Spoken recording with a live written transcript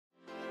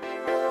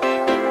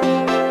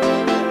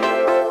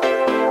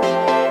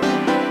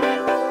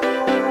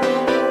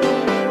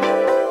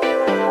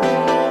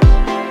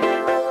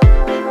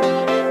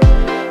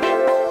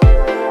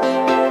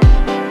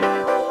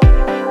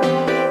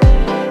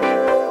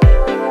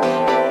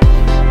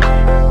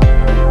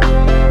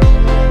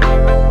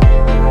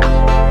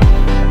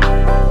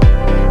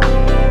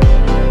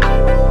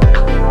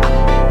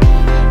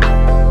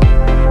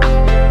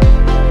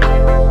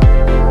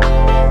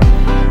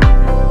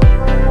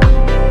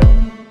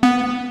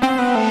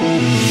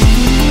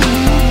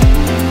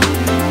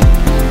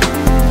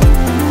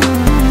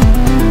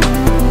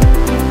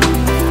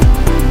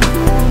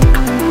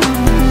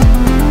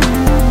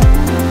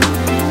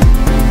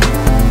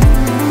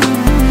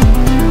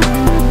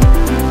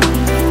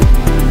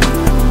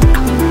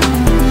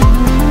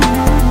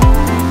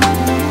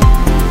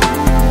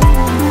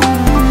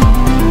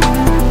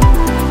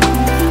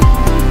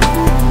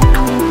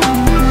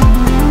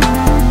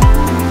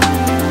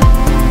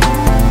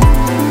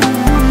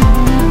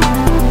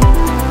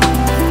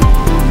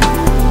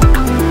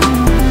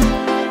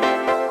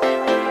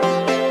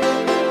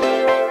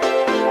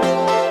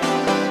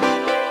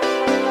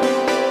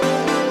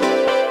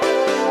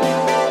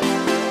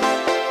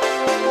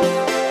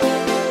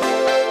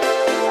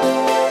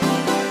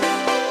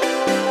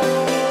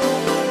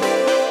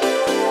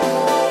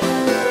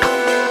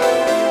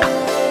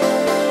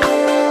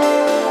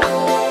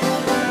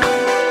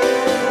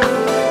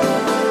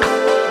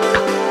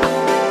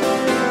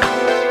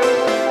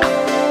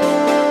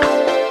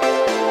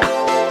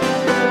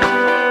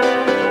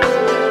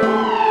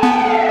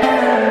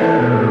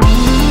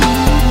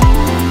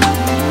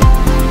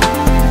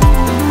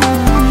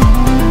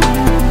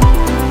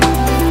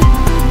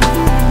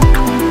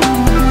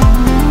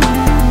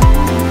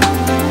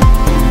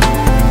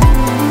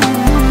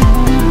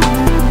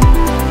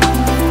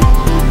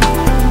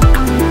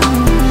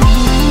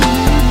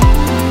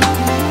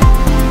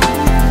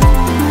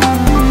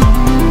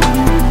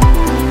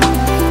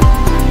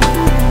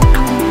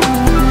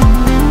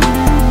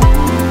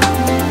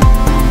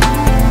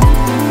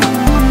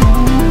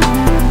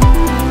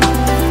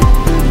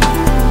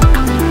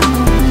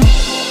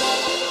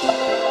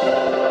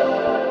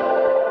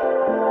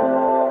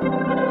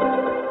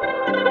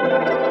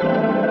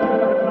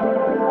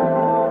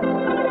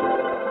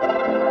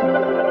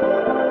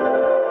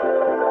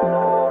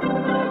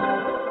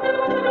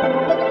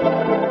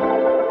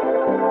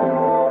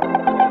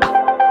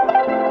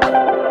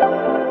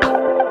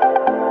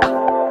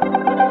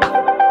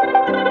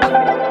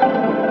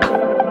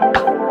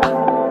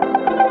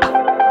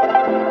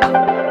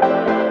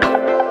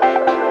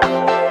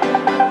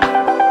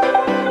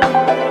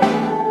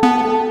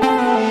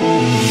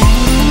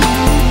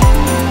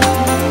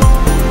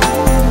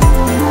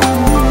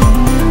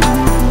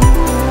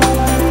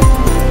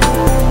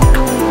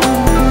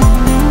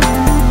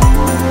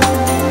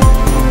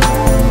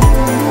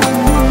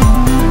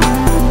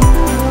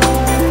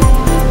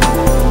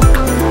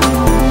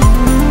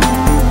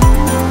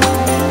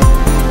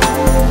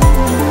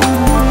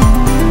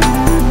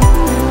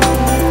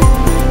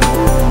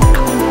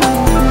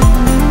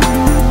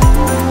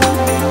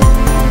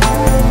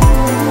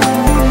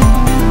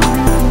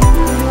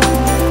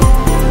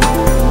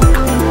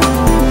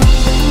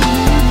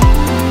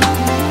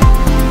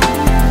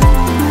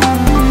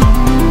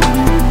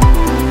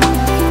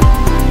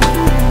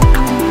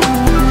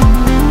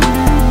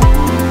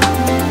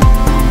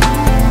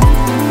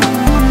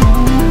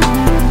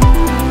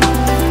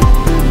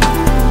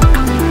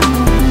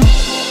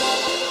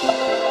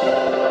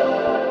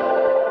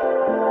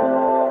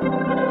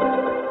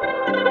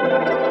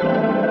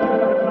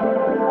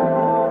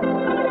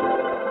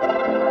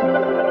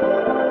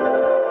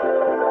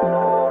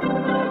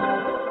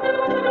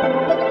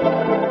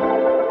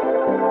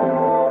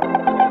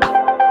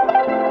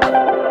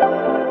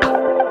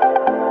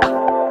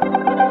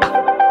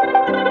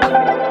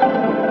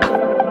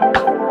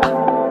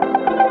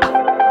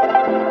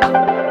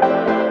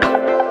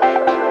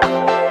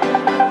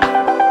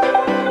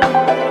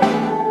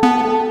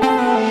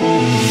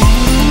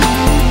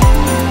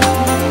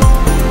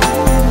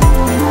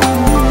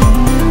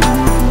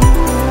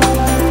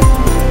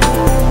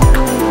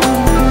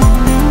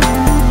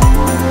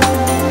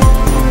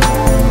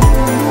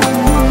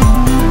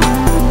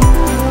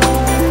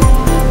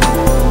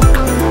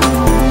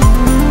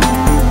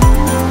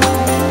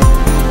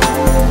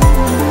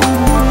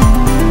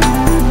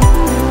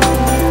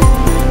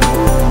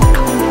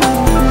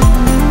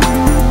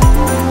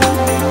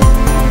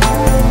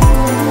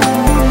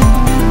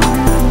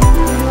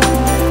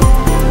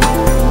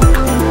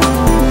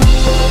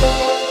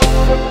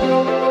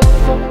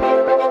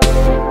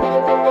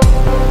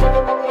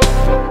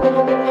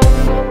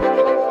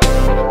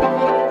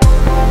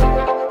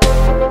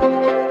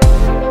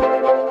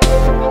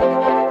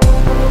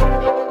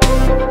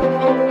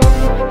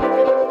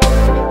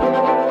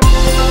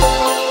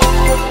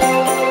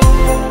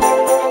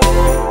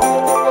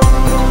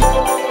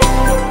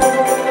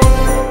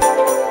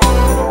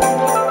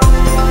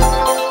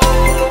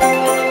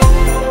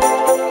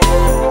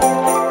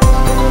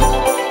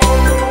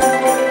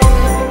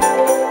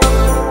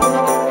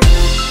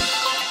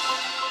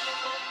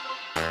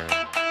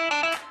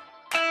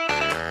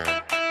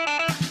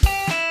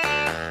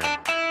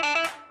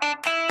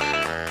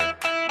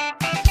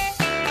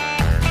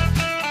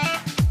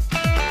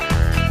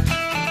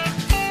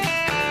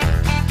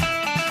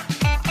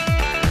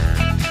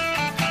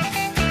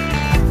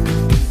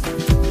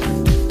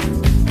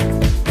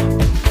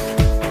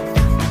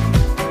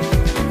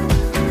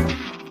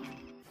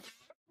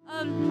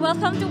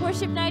welcome to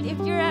worship night. If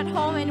you're at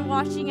home and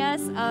watching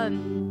us,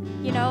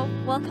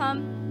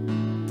 welcome.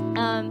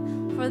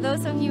 For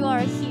those of you who are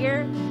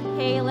here,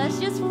 hey, let's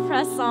just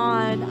press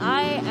on.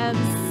 I am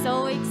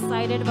so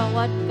excited about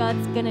what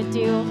God's gonna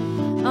do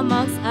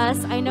amongst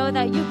us. I know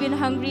that you've been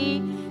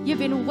hungry, you've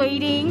been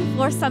waiting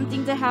for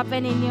something to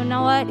happen, and you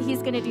know what?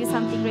 He's gonna do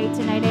something great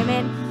tonight,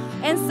 amen.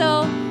 And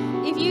so,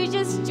 if you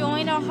just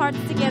join our hearts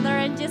together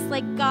and just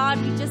like,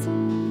 God, we just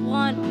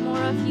want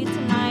more of you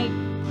tonight,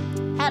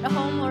 at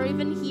home or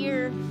even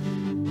here.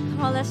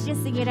 Come on, let's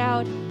just sing it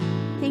out.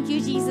 Thank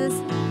you, Jesus.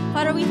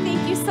 Father, we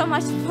thank you so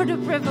much for the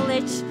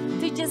privilege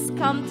to just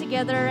come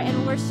together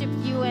and worship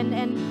you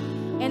and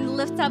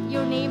lift up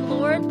your name,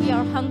 Lord. We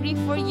are hungry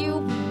for you.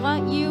 We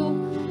want you.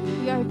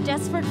 We are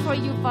desperate for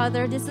you,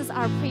 Father. This is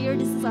our prayer.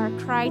 This is our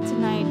cry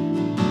tonight.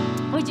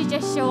 Would you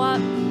just show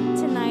up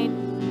tonight?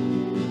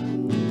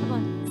 Come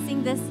on,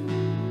 sing this.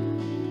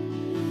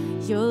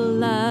 Your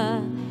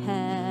love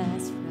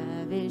has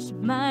ravished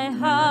my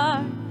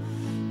heart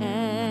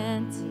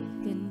and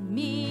taken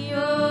me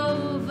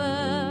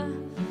over,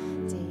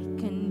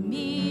 taken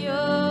me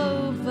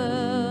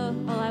over.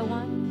 All I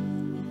want,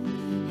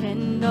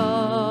 and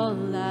all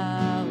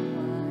I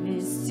want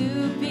is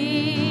to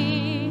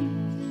be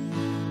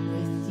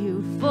with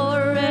you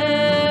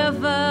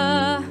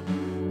forever,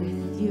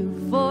 with you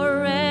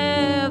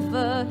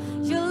forever.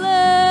 Your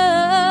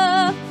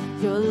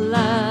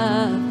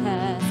love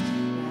has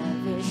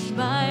ravished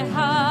my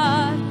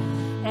heart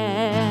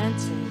and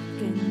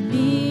taken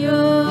me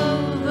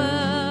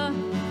over,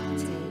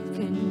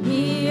 taken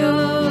me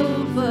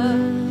over.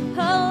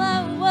 All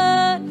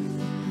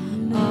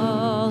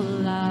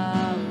I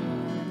want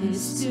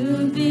is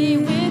to be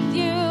with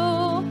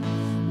you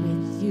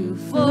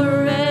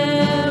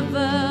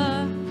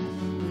forever,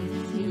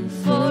 with you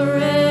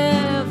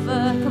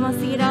forever. Come on,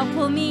 sing it out.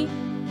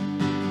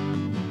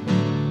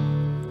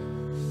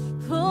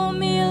 Pull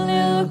me a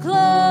little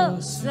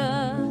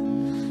closer,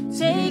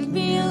 take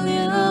me a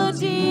little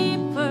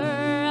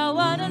deeper. I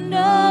wanna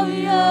know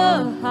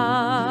your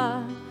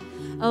heart,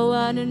 I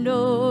wanna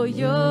know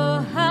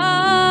your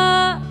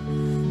heart,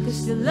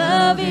 'cause your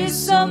love is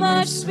so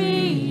much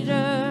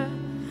sweeter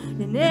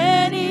than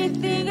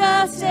anything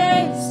I've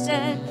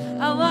tasted.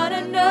 I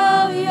wanna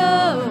know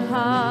your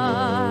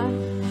heart,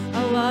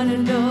 I wanna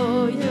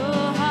know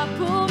your heart.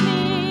 Pull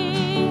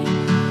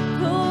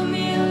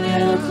me a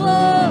little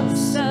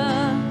closer,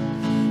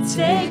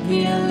 take me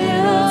a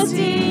little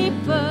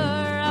deeper.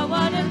 I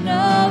wanna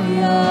know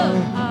your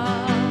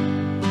heart,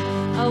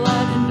 I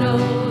wanna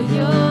know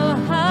your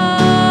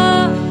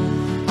heart,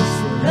 'cause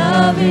your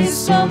love is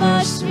so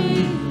much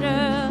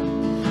sweeter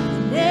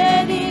than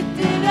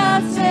anything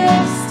I've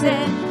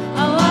tasted. I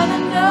wanna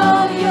know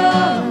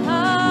your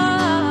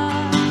heart,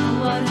 I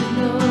wanna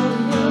know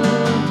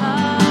your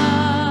heart,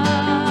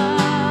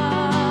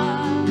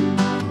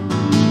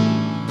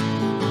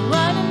 I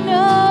wanna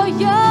know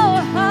your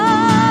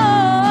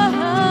heart.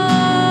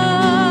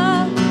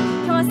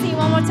 Come on, sing it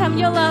one more time.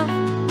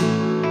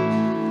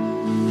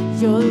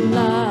 Your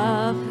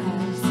love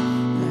has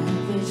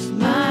ravished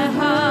my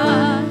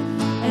heart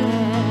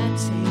and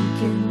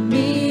taken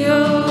me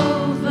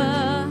over,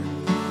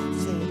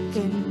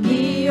 taken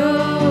me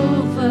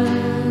over.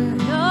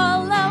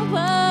 All I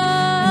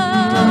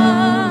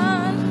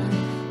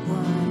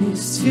want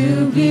is to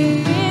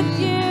be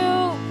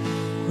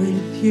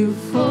with you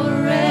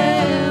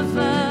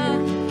forever,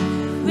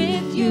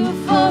 with you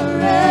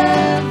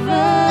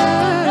forever.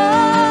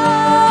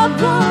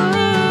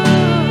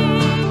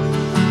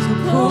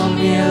 Pull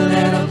me a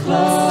little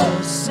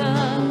closer,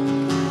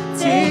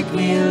 take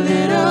me a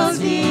little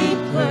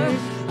deeper.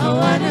 I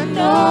wanna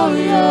know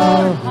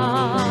your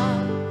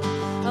heart,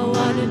 I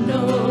wanna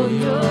know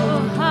your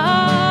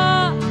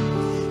heart,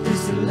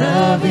 'cause your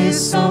love is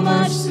so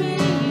much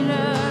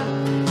sweeter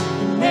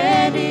than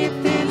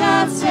anything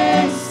I've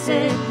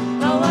tasted.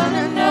 I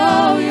wanna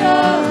know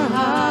your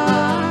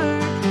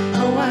heart,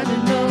 I wanna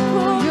know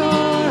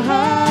your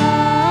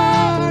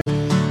heart.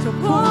 So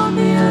pull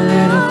me a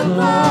little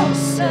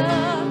closer,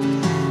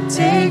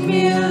 take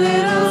me a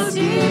little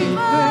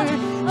deeper.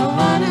 I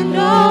wanna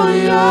know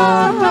your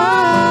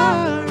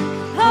heart,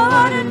 I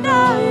wanna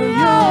know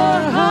your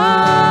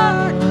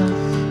heart,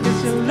 'cause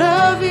your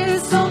love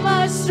is so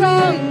much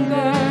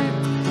stronger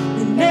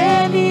than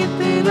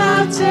anything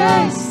I've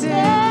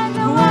tasted.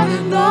 I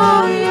wanna know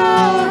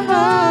your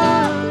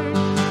heart,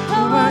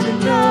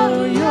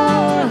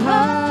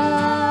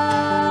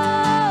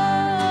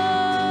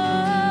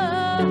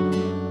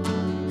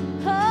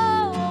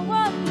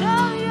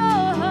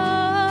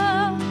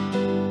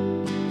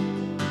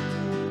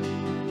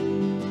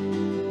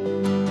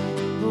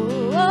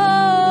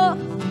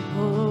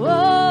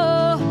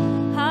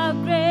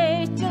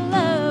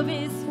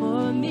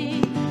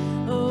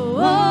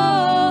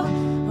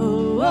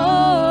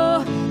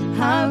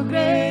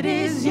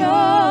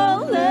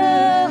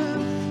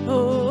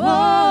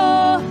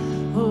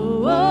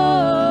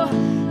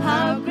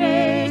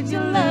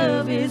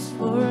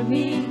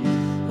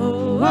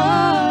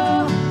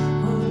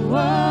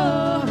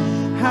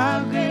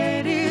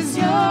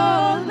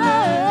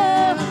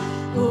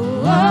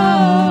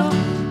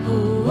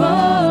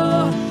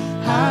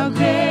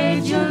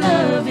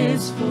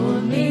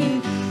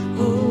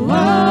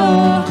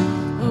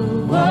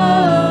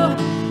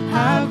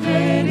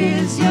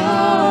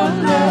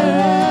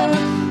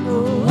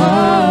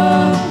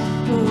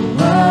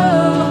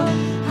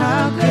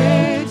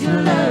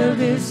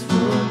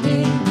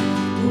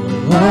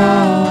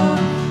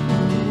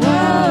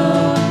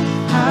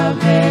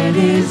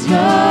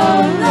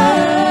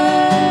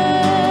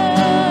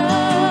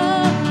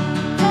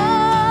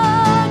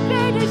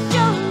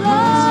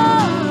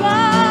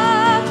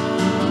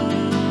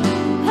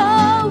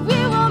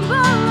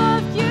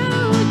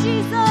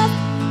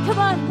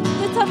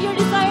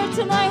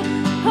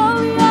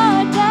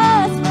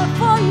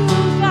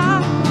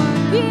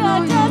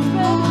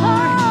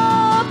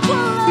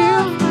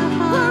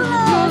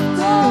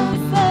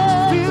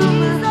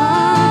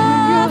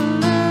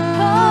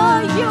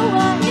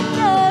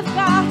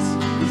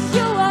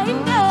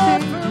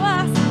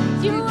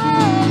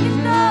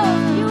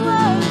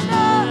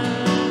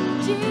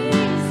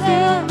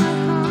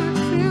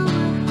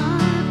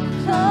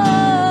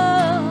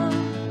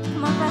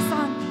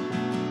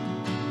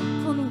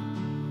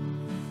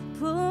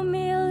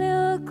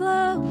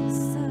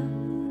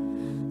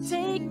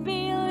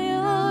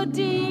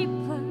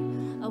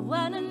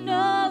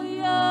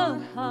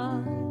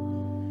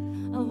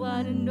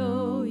 wanna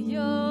know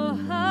your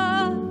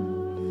heart,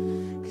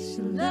 'cause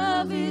your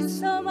love is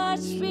so much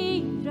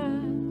sweeter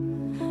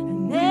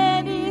than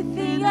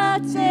anything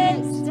I've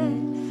tasted.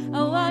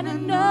 I wanna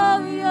know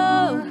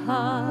your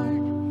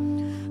heart.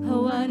 I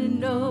wanna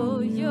know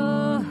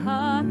your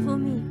heart.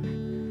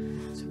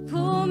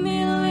 Pull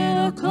me a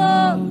little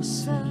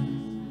closer.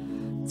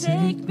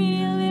 Take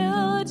me a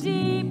little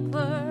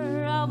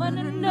deeper. I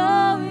wanna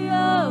know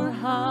your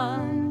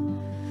heart.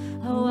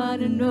 I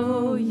wanna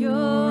know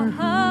your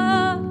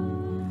heart.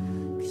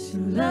 'Cause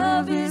your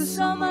love is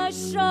so much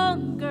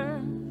stronger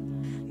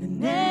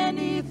than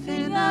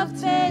anything I've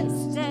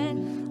tasted.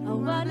 I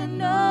wanna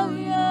know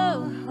your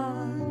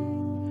heart.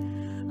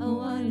 I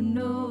wanna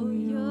know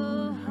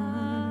your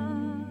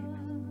heart.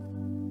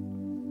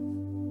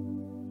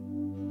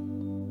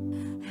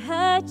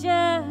 I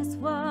just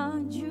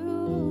want you.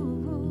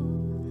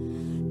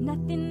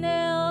 Nothing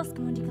else.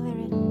 Come on, declare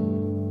it.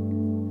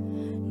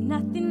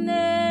 Nothing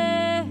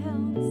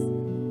else.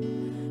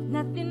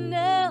 Nothing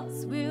else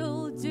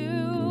will do.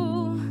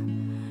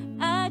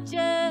 I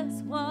just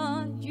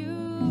want you.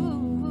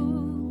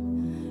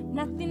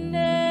 Nothing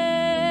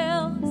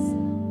else.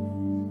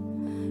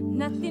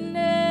 Nothing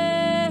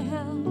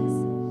else.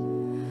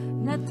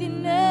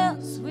 Nothing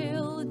else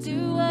will do.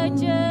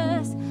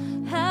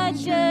 I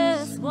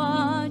just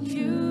want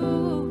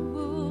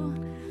you.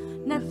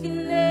 Nothing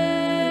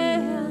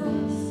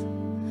else.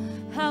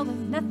 How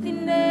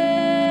nothing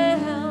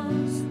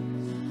else.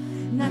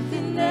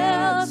 Nothing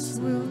else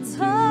will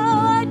do.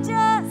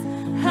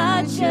 I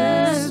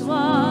just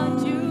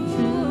want you.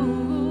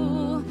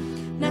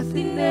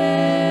 Nothing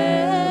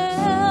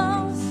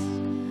else.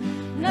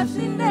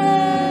 Nothing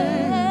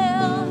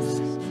else.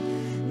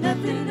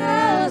 Nothing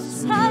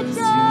else. I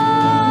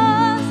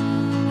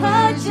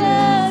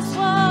just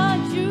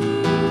want you.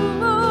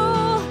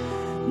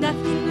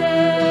 Nothing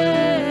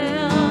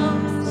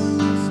else.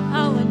 I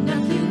want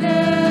nothing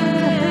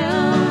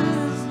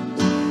else.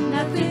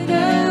 Nothing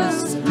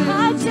else.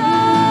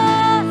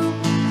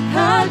 I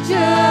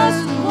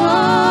just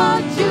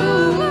want you.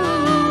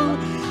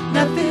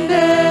 Nothing else.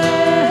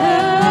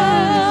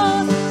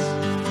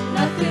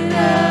 Nothing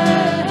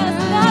else.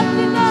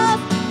 Nothing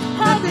else.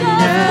 Nothing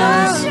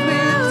else.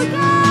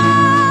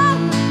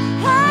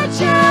 I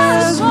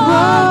just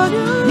want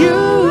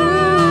you.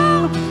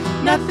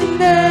 Nothing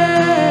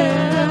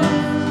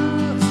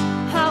else.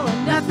 How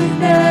nothing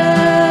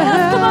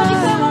else. Come on,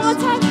 declare one more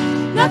time.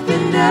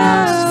 Nothing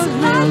else.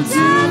 I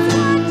just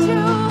want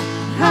you.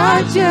 I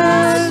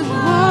just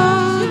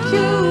want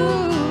you.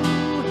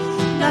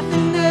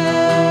 Nothing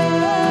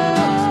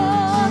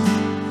else.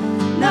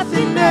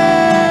 Nothing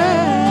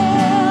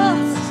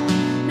else.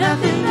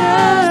 Nothing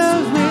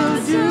else will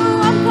do.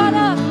 I'm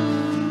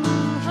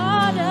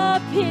caught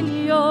up in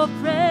your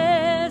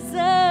presence.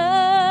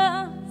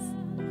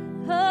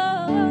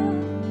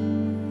 Oh,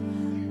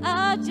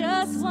 I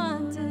just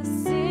want to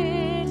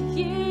sit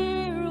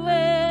here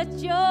at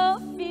your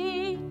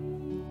feet.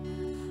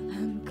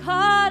 I'm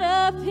caught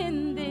up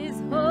in this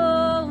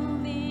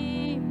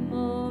holy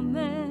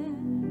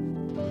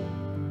moment.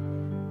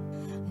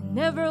 I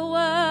never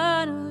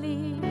want to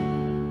leave.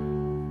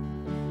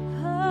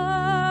 Oh,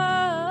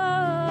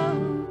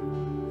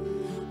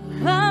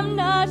 I'm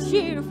not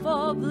here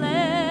for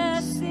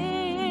blessings,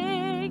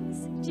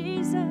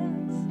 Jesus.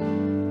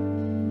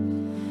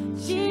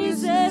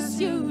 Jesus,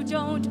 you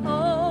don't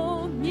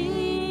owe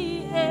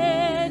me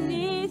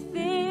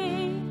anything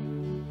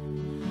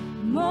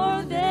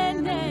more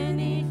than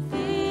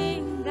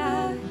anything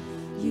that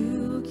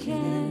you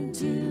can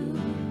do.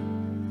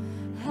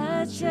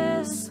 I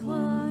just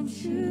want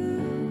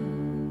you.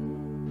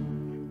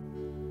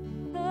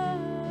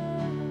 Oh,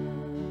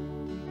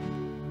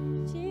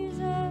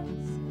 Jesus,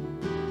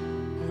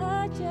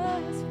 I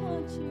just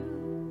want you.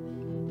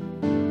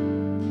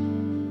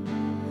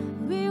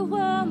 We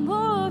want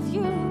more of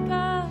you,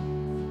 God.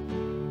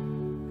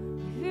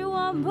 We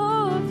want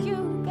more of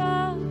you,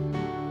 God.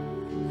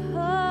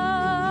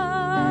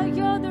 Oh,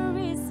 you're the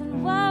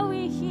reason why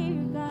we're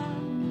here,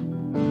 God.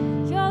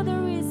 You're the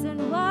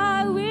reason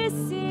why we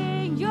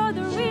sing. You're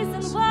the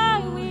reason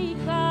why we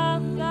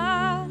come,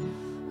 God.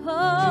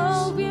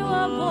 Oh, we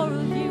want more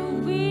of you.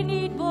 We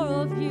need more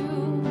of you.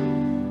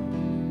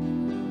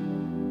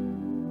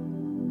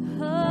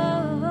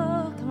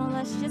 Oh, come on,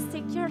 let's just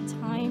take your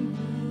time.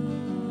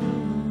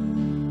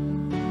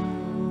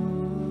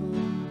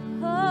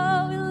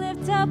 Oh, we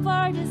lift up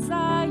our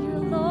desire,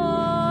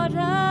 Lord.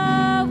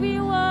 Ah, we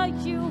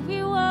want you.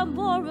 We want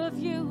more of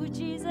you,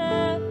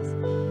 Jesus.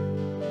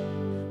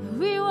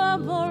 We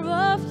want more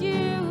of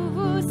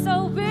you.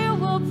 So we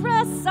will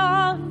press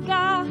on,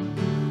 God.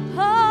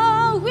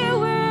 Oh, we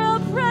will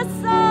press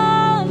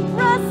on,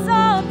 press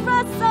on,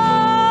 press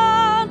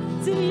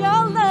on to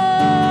your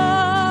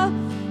love.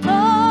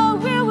 Oh,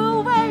 we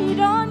will wait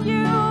on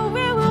you.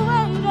 We will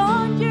wait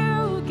on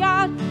you,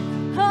 God.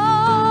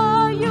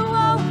 Oh, you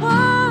are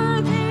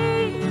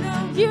worthy.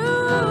 You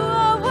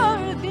are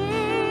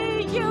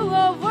worthy. You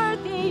are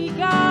worthy,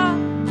 God.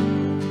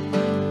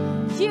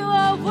 You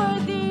are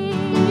worthy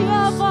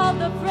of all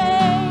the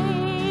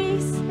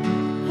praise.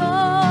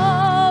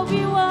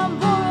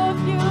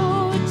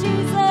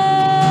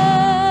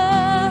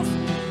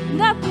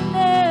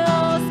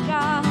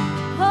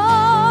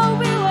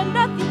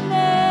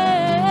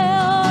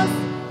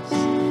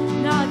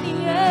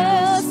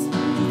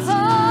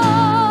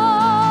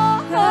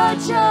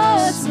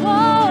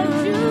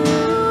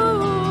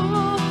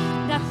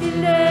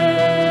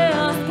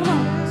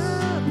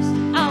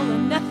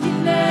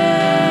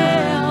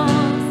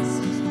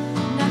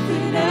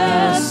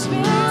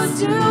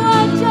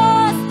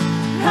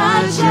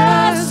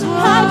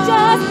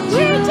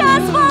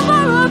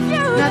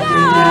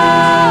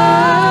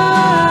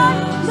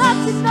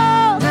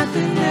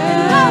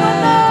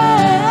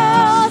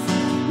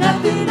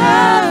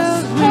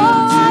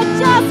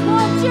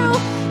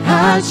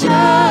 I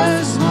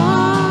just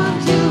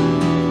want you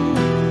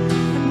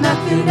and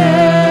nothing else,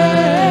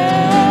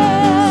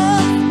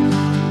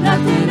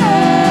 nothing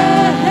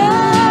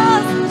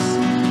else,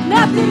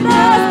 nothing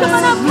else. Come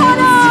on, I'm caught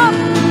up.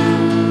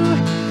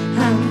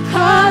 I'm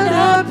caught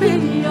up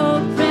in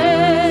your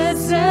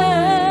presence.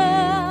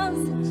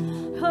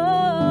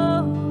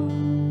 Oh,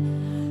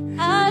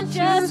 I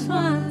just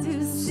want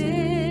to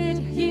sit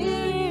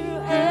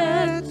here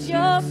at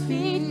your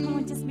feet. Come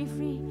on, just be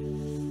free.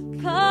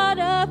 Caught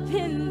up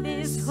in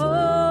this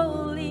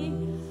holy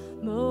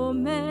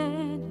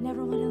moment.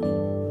 Never want to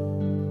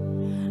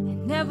leave. I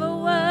never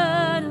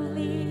want to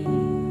leave.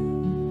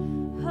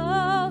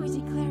 Oh, we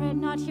declare it,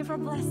 not here for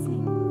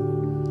blessing.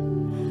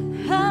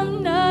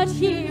 I'm not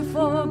here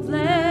for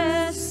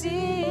blessings.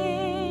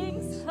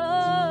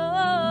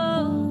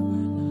 Oh,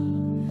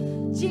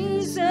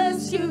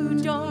 Jesus, you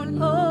don't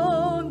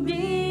owe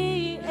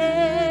me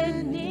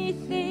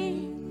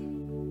anything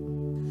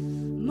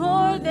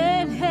more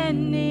than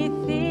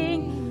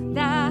anything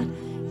that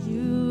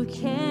you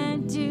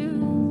can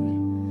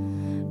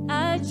do.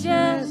 I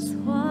just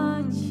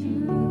want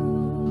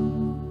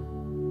you.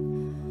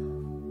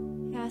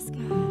 Yes,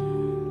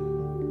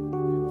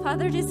 God.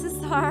 Father, this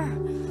is our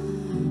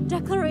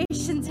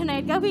declaration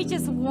tonight. God, we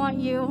just want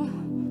you.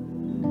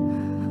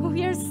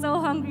 We are so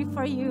hungry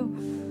for you.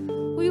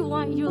 We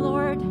want you,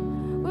 Lord.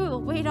 We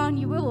will wait on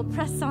you. We will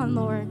press on,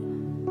 Lord.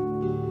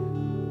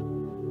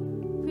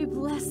 We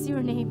bless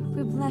your name.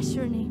 We bless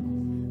your name.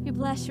 We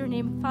bless your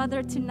name.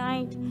 Father,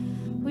 tonight,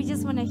 we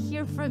just want to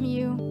hear from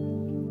you.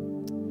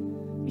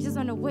 We just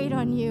want to wait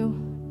on you.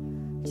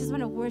 We just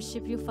want to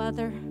worship you,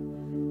 Father.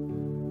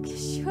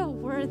 Because you are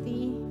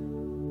worthy.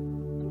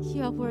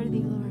 You are worthy,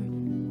 Lord.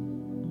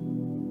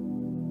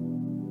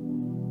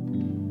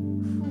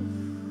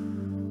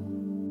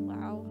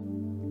 Wow.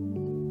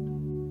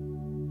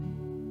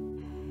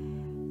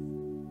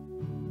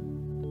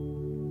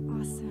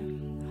 Awesome.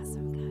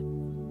 Awesome, God.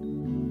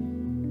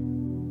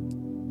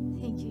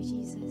 Thank you,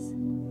 Jesus.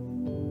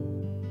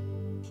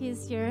 He is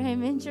here.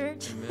 Amen,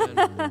 church.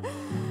 Amen.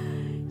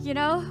 You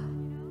know,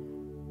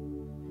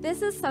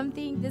 this is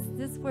something,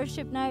 this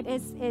worship night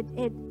is it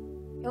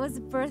was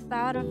birthed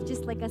out of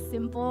just like a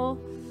simple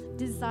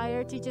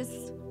desire to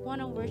just want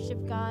to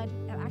worship God.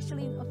 And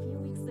actually a few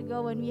weeks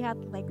ago when we had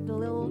like the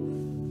little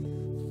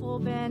full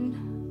band,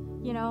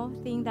 you know,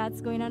 thing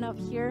that's going on up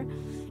here,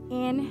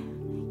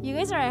 and you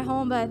guys are at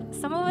home, but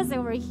some of us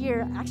that were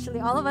here, actually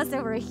all of us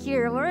that were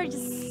here, we were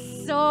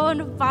just so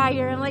on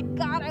fire. I'm like,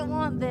 God, I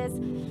want this.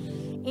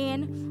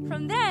 And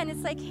from then,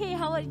 it's like, hey,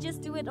 how about I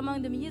just do it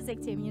among the music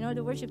team, you know,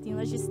 the worship team?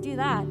 Let's just do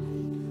that.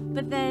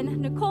 But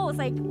then Nicole was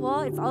like,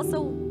 well, it's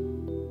also,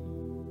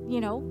 you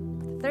know,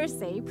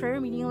 Thursday prayer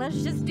meeting.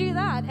 Let's just do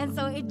that. And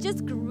so it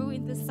just grew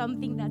into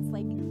something that's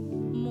like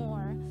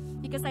more.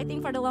 Because I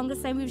think for the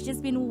longest time, we've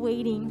just been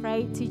waiting,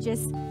 right, to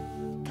just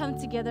come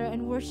together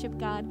and worship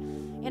God.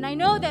 And I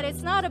know that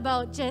it's not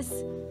about just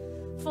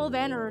full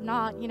band or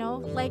not, you know,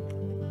 like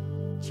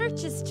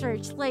church is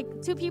church.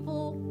 Like 2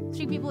 people,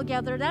 3 people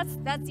together,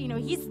 that's you know,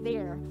 he's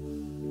there.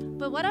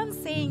 But what I'm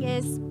saying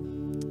is,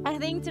 I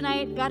think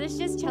tonight God is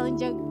just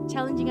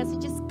challenging us to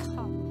just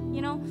come,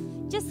 you know,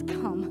 just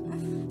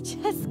come,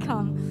 just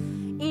come.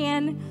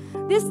 And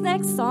this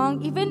next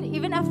song,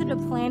 even after the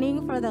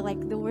planning for the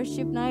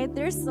worship night,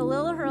 there's a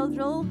little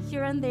hurdle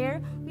here and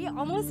there. We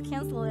almost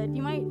canceled it.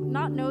 You might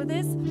not know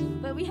this,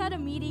 but we had a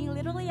meeting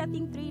literally, I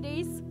think 3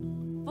 days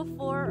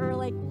before, or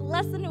like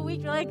less than a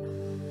week. You're like,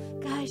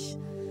 gosh,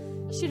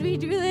 should we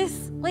do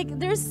this? Like,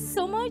 there's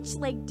so much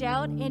like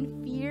doubt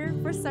and fear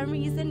for some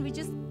reason. We're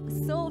just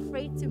so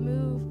afraid to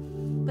move.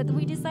 But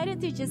we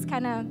decided to just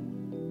kind of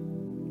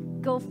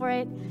go for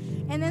it.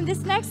 And then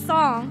this next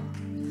song,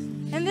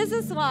 and this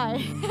is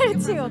why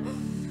too.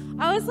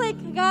 I was like,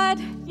 God,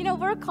 you know,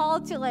 we're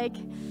called to like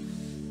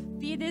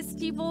be these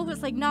people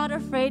who's like not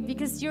afraid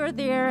because you're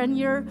there and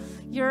you're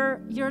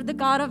the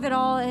God of it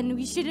all, and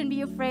we shouldn't be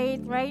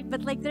afraid, right?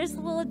 But like there's a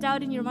little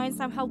doubt in your mind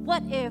somehow.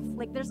 What if?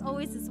 Like there's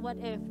always this what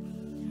if.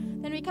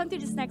 Then we come to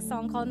this next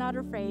song called Not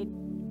Afraid.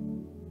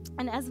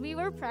 And as we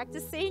were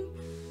practicing,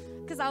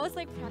 because I was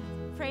like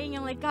praying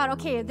and like, God,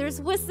 okay,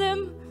 there's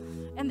wisdom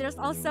and there's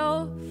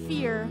also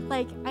fear.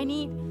 Like I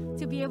need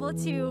to be able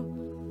to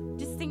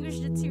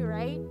distinguish the two,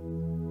 right?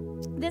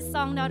 This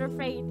song, Not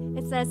Afraid,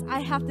 it says,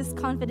 I have this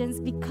confidence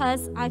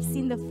because I've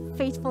seen the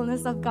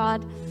faithfulness of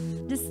God.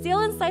 The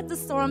still inside the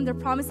storm, the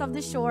promise of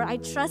the shore, I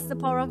trust the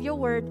power of your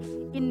word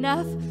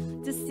enough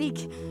to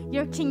seek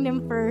your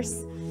kingdom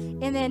first.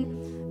 And then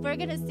we're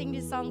going to sing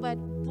this song, but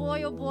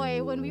boy, oh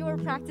boy, when we were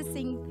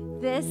practicing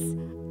this,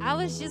 I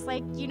was just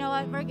like, you know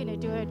what, we're going to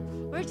do it.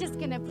 We're just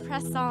going to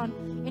press on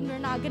and we're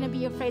not going to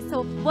be afraid.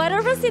 So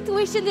whatever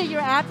situation that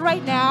you're at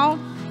right now,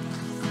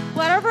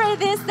 whatever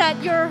it is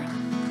that you're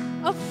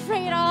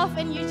afraid of,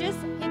 and you just,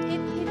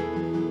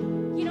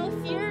 you know,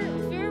 fear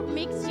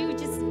makes you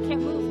just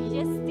can't move.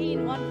 You just stay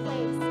in one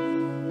place.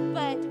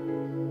 But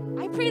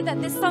I pray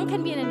that this song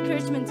can be an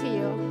encouragement to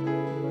you.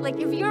 like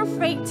if you're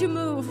afraid to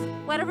move,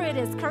 whatever it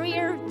is,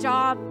 career,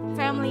 job,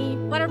 family,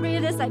 whatever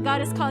it is that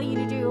God is calling you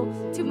to do,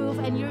 to move,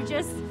 and you're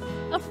just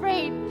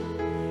afraid,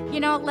 you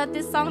know, let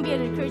this song be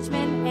an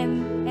encouragement,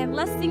 and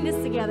let's sing this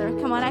together.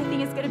 Come on, I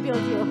think it's going to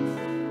build you.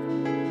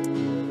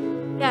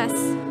 Yes.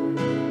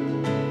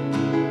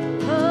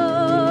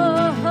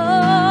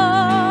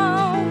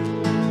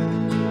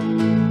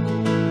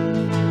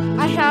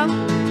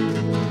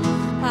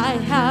 I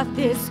have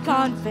this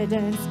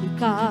confidence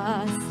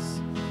because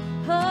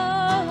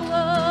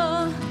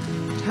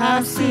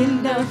I've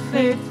seen the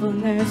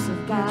faithfulness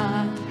of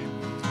God.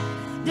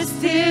 The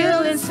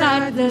still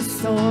inside the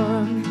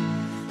storm,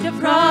 the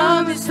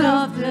promise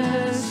of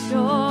the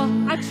shore.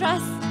 I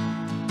trust,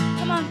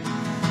 come on.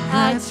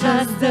 I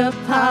trust the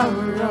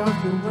power of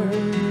your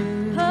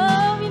word.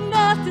 Oh,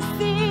 enough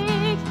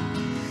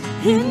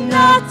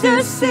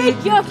to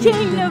seek your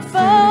kingdom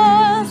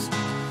first.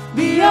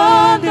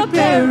 Beyond the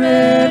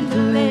barren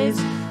place,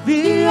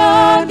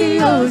 beyond the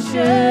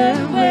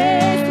ocean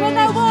waves.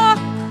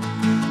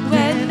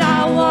 When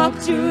I walk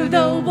through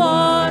the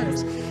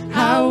waters,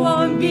 I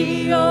won't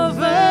be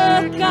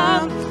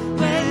overcome.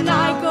 When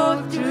I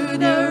go through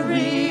the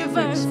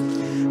rivers,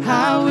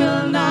 I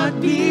will not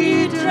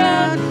be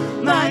drowned.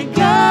 My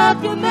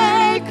God will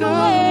make a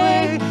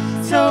way,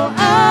 so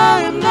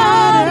I am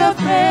not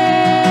afraid.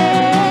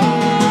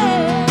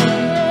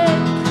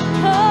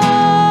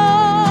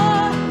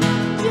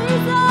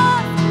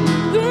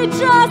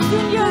 Trust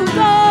in you,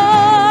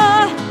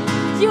 God.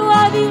 You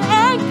are the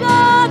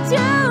anchor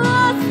to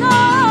us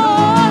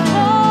all.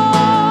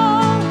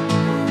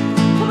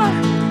 Come on,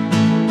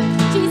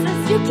 Jesus,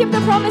 you keep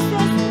the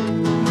promises.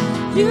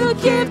 You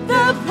keep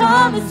the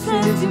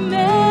promises you make.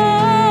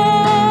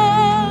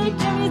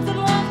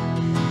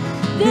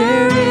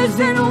 There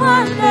isn't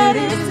one that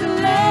is too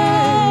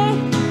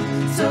late.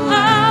 So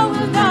I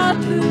will not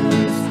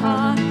lose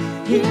heart.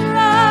 Here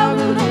I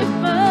will lift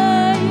my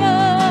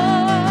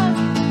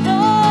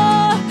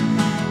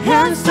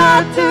and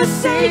start to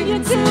sing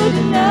into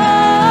the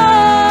night.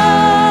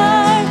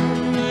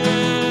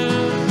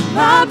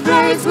 My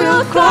praise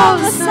will call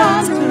the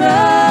sun to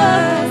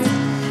rise.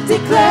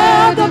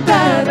 Declare the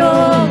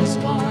battle is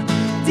won.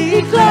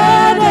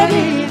 Declare that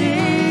it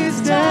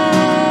is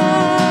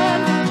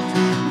done.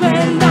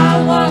 When I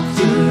walk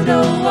through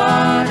the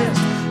waters,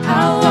 I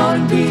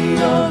won't be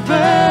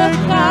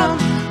overcome.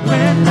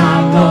 When I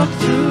walk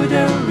through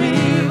the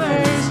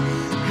rivers,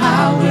 I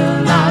will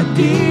not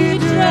be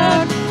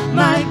drowned.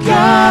 My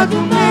God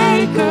will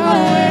make a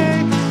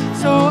way,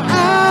 so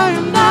I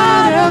am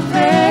not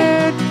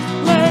afraid.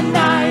 When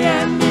I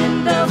am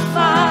in the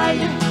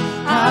fire,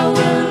 I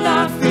will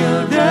not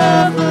feel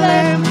the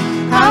flame.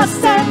 I'll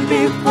stand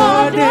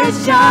before the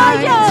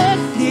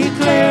giants,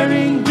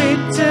 declaring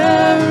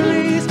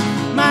victories.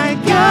 My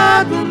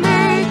God will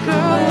make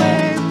a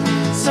way,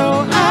 so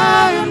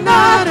I am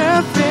not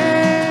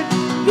afraid.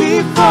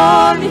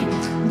 Before me,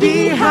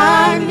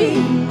 behind me,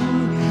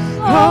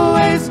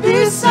 always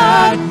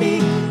beside me,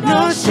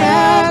 no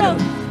shadow,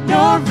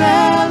 no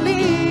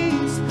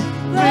valleys,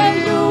 where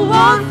you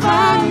won't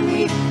find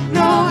me,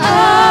 no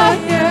I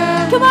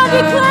am. Come on,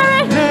 declare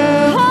it.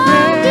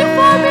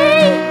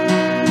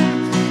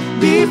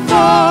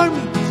 Before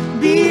me,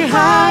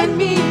 behind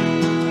me,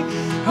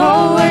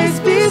 always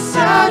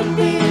beside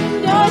me,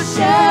 no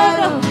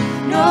shadow,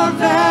 no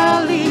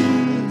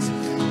valleys,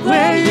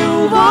 where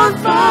you won't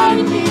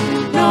find me,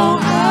 no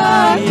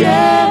I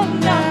am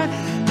not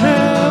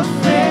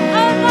afraid.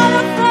 I'm not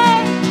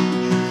afraid.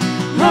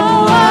 No,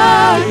 I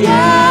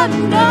am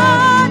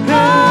not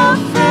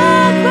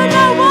afraid.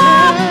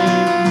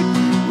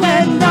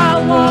 When I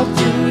walk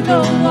through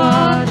the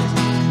waters,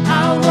 I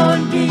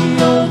won't be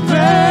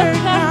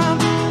overcome.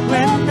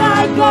 When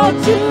I go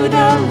to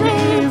the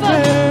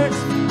rivers,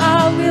 I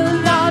will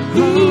not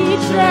be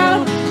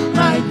drowned.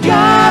 My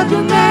God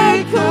will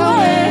make a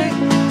way,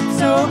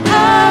 so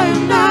I'm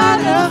not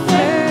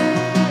afraid.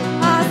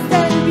 I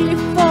stand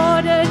before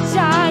the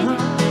giant,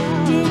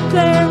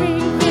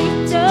 declaring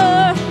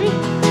victory.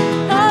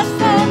 I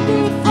stand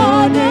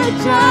before the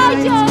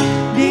giant,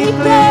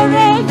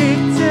 declaring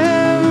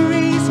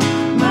victories.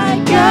 My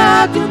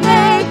God will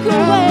make a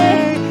way,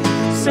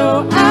 so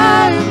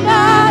I'm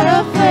not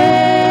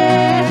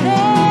afraid.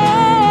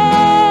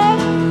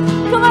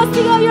 Come on,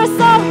 sing out your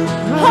song.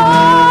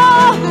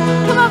 Oh,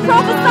 come on,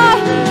 prophesy,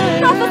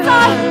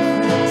 prophesy.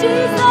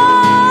 Jesus,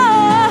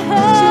 oh,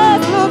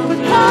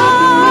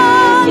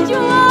 you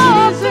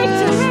are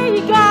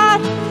victory, God.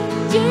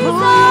 Jesus,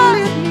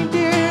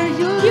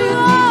 you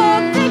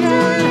are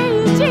victory,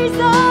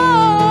 Jesus.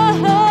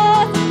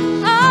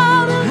 I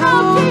will not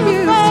be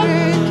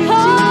afraid.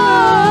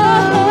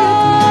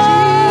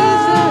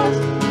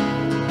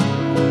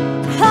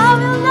 I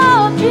will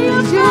not be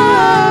afraid.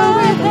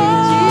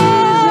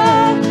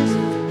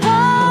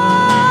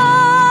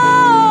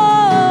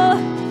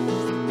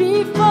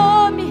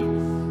 Before me,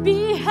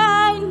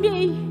 behind me,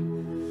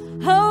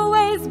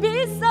 always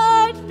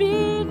beside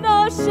me,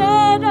 no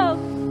shadow,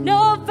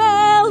 no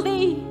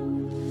valley,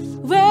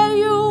 where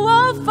you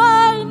won't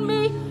find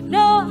me,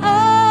 no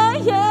I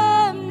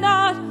am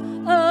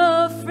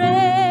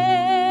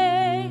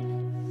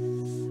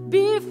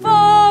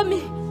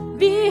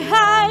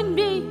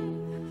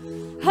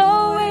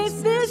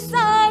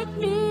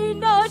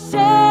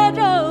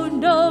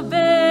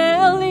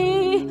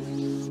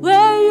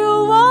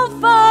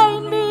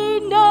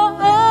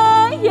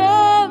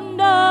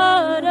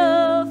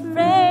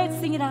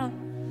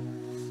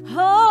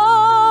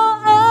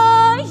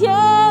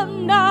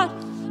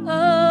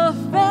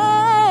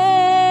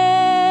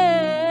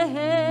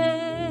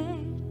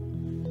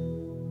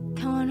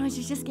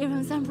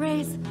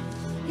praise.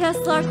 Yes,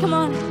 Lord, come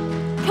on.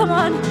 Come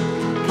on.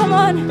 Come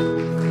on.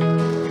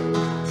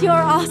 You're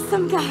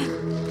awesome, God.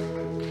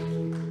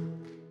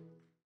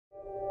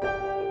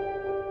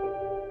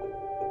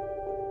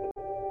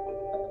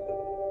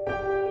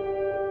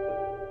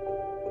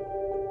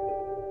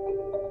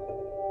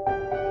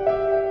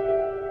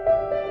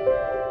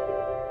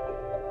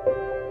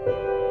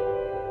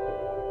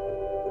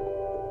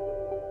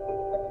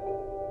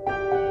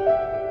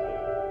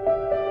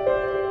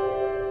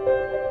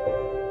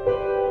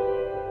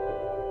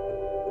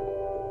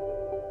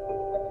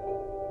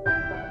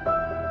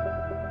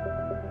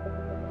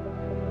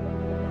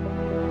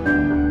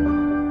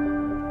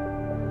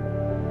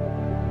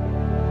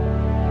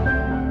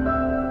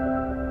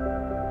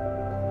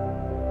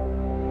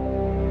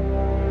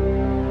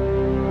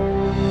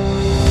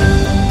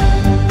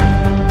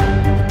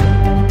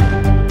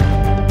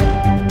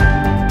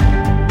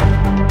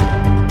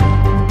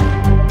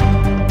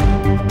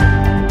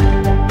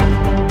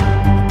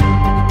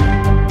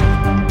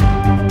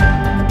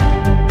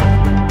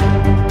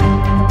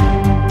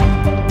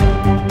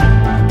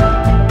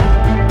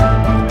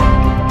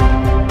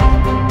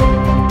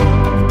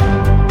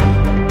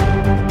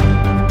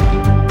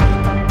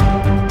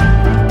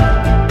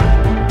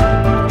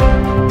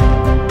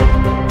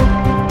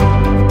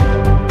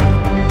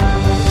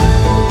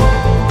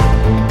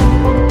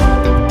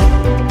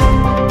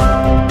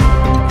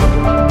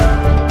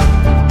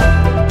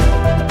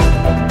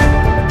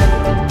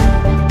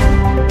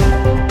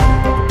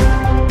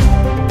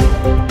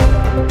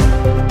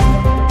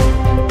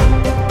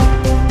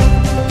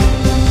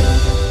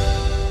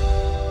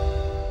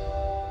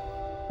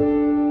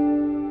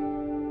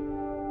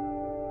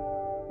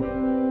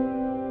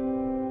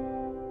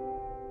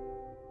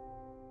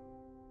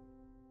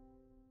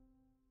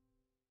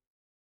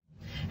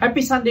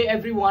 Happy Sunday,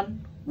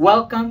 everyone.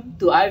 Welcome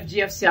to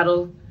IFGF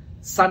Seattle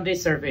Sunday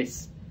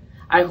service.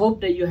 I hope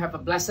that you have a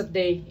blessed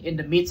day in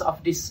the midst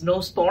of this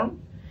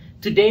snowstorm.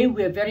 Today,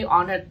 we are very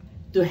honored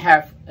to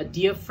have a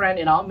dear friend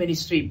in our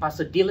ministry,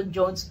 Pastor Dylan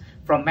Jones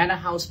from Manor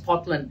House,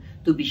 Portland,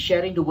 to be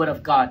sharing the Word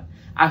of God.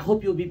 I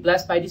hope you'll be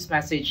blessed by this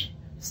message.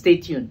 Stay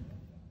tuned.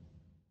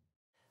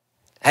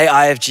 Hey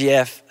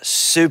IFGF,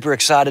 super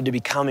excited to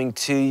be coming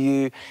to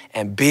you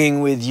and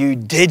being with you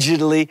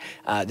digitally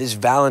this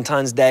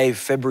Valentine's Day,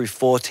 February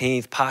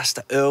 14th.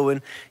 Pastor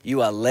Irwin,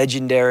 you are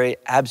legendary.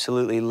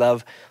 Absolutely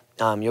love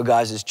your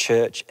guys'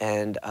 church,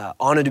 and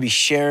honored to be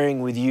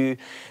sharing with you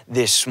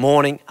this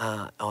morning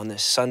on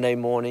this Sunday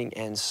morning.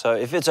 And so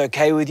if it's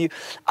okay with you,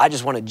 I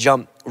just want to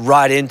jump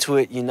right into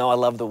it. You know I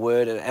love the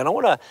Word, and I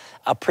want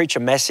to preach a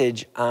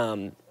message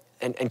and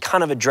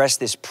kind of address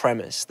this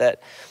premise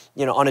that,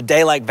 you know, on a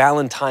day like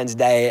Valentine's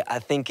Day, I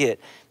think it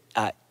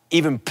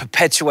even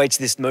perpetuates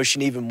this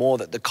notion even more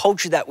that the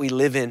culture that we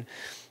live in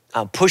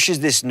pushes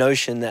this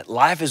notion that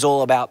life is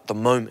all about the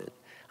moment.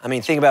 I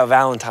mean, think about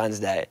Valentine's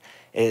Day.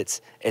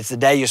 It's the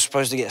day you're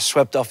supposed to get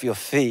swept off your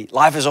feet.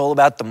 Life is all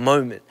about the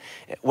moment.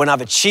 When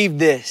I've achieved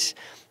this,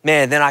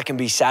 man, then I can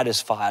be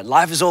satisfied.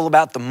 Life is all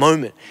about the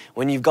moment.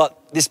 When you've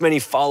got this many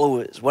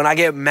followers, when I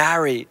get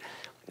married,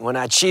 when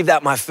I achieve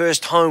that my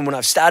first home, when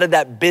I've started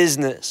that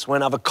business,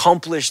 when I've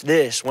accomplished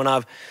this, when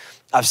I've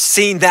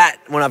seen that,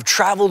 when I've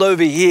traveled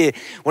over here,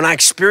 when I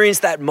experience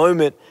that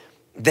moment,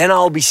 then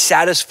I'll be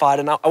satisfied.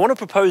 And I want to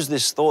propose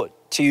this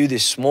thought to you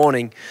this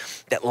morning,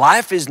 that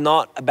life is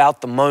not about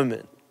the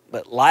moment,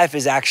 but life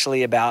is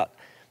actually about,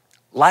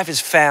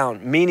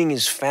 meaning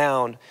is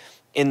found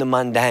in the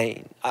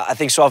mundane. I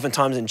think so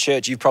oftentimes in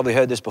church, you've probably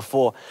heard this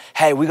before,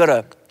 hey, we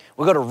gotta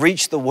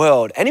reach the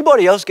world.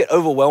 Anybody else get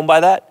overwhelmed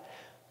by that?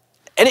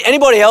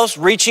 Anybody else,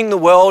 reaching the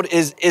world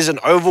is an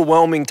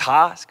overwhelming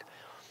task?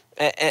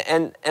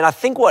 And I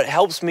think what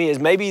helps me is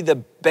maybe the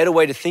better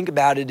way to think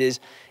about it is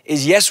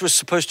yes, we're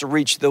supposed to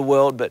reach the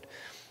world, but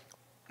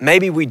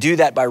maybe we do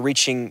that by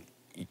reaching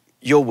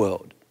your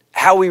world.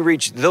 How we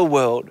reach the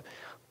world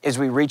is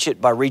we reach it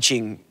by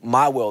reaching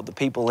my world, the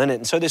people in it.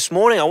 And so this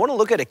morning, I want to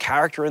look at a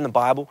character in the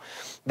Bible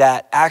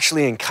that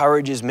actually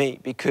encourages me,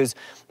 because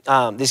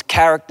this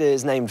character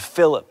is named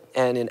Philip.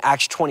 And in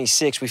Acts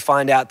 26, we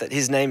find out that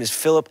his name is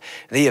Philip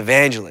the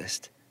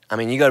Evangelist. I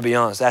mean, you got to be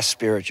honest, that's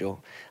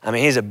spiritual. I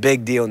mean, he's a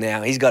big deal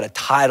now. He's got a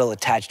title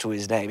attached to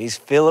his name. He's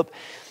Philip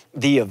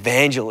the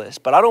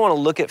Evangelist. But I don't want to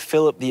look at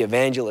Philip the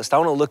Evangelist. I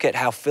want to look at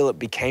how Philip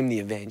became the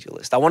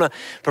evangelist. I want to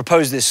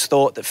propose this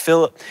thought that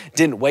Philip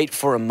didn't wait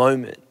for a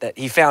moment, that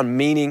he found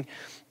meaning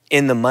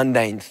in the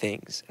mundane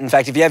things. In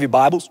fact, if you have your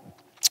Bibles,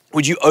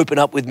 would you open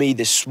up with me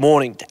this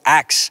morning to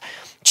Acts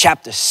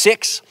chapter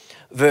 6,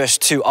 verse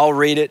 2. I'll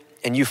read it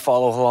and you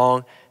follow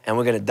along, and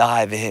we're going to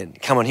dive in.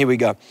 Come on, here we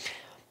go.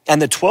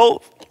 And the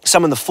 12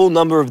 summoned the full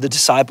number of the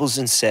disciples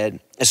and said,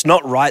 "It's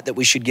not right that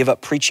we should give up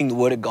preaching the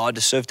word of God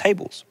to serve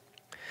tables.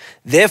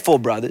 Therefore,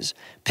 brothers,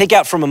 pick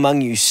out from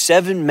among you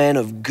 7 men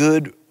of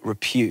good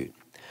repute,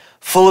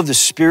 full of the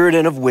Spirit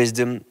and of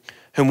wisdom,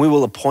 whom we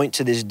will appoint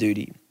to this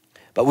duty.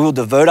 But we will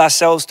devote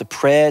ourselves to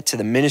prayer, to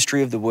the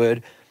ministry of the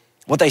word."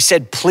 What they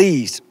said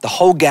pleased the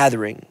whole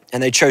gathering,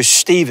 and they chose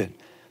Stephen,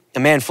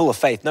 a man full of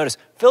faith. Notice,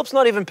 Philip's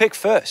not even picked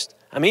first.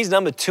 I mean, he's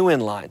number 2 in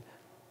line.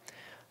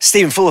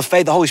 Stephen, full of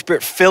faith, the Holy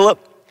Spirit. Philip,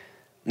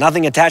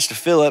 nothing attached to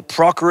Philip.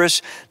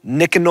 Prochorus,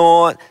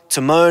 Nicanor,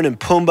 Timon, and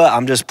Pumbaa.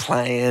 I'm just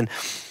playing.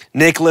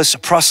 Nicholas, a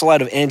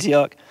proselyte of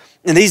Antioch.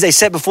 And these they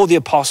set before the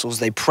apostles.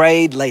 They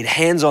prayed, laid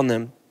hands on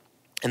them,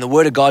 and the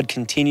word of God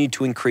continued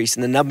to increase.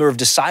 And the number of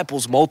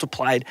disciples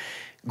multiplied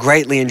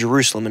greatly in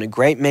Jerusalem, and a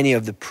great many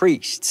of the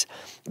priests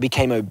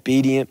became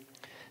obedient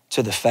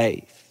to the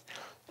faith.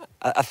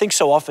 I think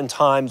so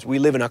oftentimes we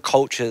live in a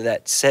culture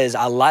that says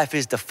our life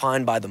is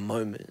defined by the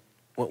moment,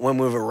 when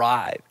we've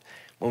arrived,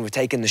 when we've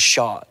taken the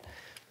shot,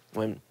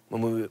 when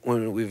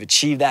we've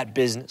achieved that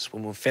business,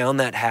 when we've found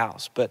that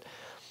house. But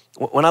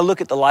when I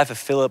look at the life of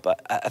Philip,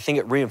 I think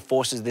it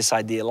reinforces this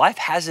idea. Life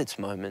has its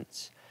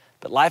moments,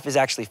 but life is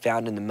actually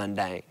found in the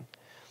mundane.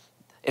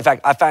 In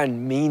fact, I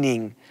found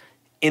meaning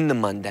in the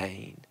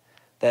mundane,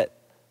 that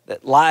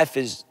life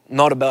is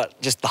not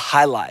about just the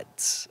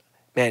highlights.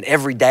 Man,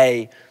 every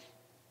day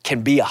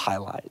can be a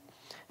highlight.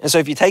 And so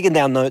if you're taking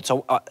down notes,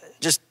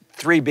 just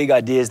 3 big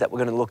ideas that we're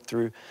going to look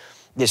through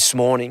this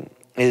morning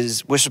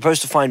is we're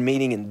supposed to find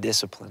meaning in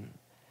discipline.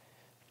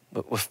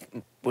 But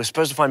we're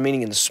supposed to find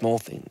meaning in the small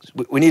things.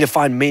 We need to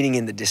find meaning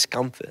in the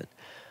discomfort.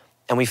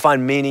 And we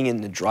find meaning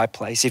in the dry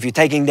place. If you're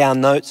taking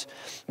down notes,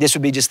 this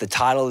would be just the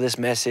title of this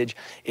message,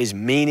 is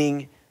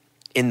Meaning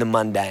in the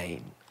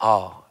Mundane.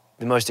 Oh,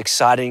 the most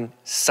exciting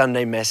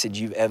Sunday message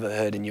you've ever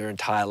heard in your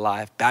entire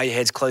life. Bow your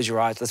heads, close your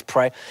eyes. Let's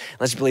pray.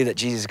 Let's believe that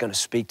Jesus is going to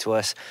speak to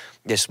us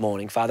this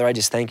morning. Father, I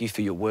just thank you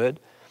for your word.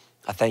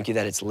 I thank you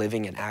that it's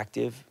living and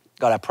active.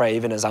 God, I pray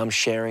even as I'm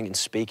sharing and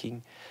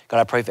speaking, God,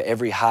 I pray for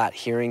every heart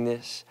hearing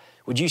this.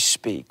 Would you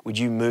speak? Would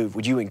you move?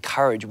 Would you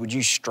encourage? Would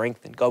you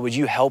strengthen? God, would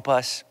you help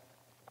us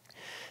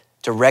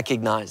to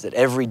recognize that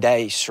every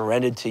day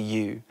surrendered to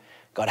you,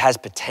 God, has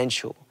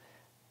potential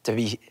to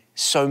be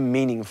so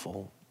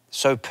meaningful,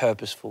 so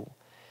purposeful.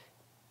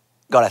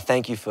 God, I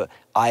thank you for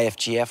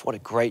IFGF. What a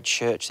great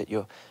church that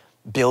you're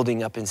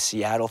building up in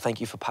Seattle.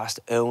 Thank you for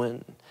Pastor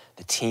Erwin,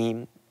 the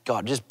team.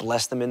 God, just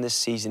bless them in this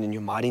season in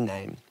your mighty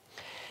name.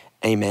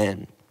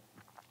 Amen.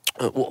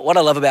 What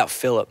I love about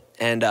Philip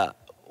and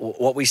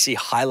what we see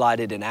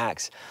highlighted in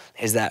Acts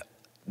is that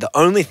the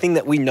only thing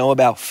that we know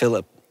about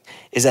Philip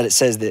is that it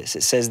says this.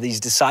 It says these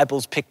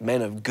disciples picked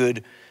men of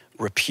good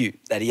repute,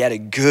 that he had a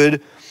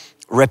good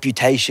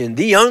reputation.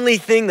 The only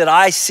thing that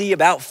I see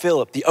about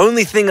Philip, the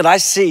only thing that I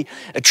see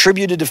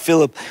attributed to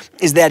Philip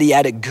is that he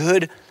had a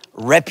good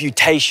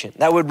reputation.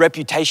 That word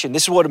reputation,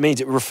 this is what it means.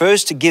 It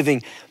refers to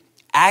giving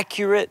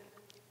accurate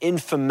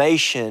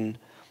information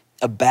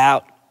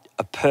about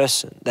a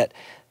person.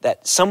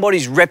 That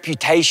somebody's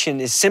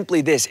reputation is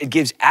simply this. It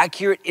gives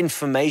accurate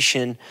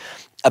information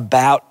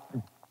about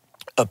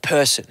a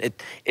person.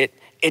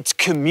 It's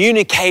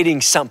communicating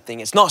something.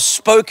 It's not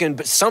spoken,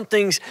 but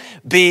something's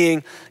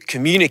being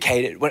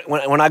communicated.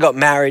 When I got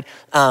married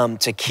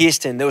to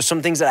Kirsten, there were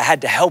some things that I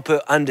had to help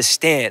her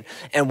understand.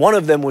 And one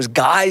of them was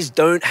guys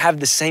don't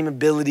have the same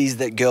abilities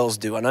that girls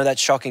do. I know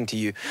that's shocking to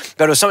you,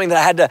 but it was something that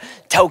I had to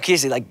tell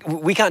Kirsten, like,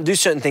 we can't do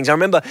certain things. I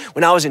remember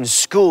when I was in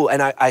school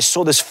and I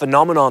saw this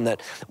phenomenon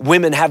that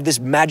women have this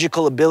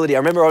magical ability. I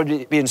remember I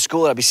would be in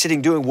school and I'd be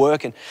sitting doing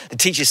work and the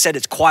teacher said,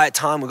 it's quiet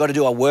time, we've got to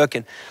do our work.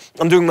 And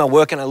I'm doing my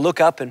work and I look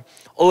up and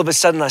all of a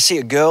sudden I see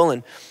a girl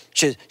and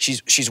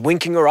she's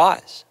winking her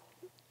eyes.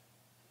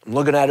 I'm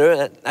looking at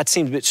her, that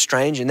seems a bit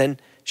strange. And then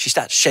she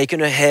starts shaking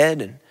her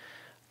head and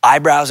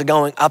eyebrows are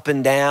going up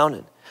and down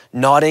and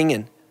nodding.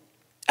 And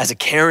as a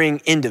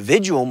caring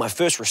individual, my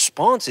first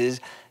response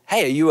is,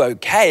 hey, are you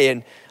okay?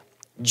 And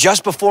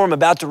just before I'm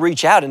about to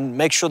reach out and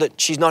make sure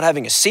that she's not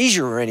having a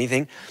seizure or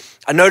anything,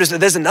 I notice that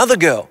there's another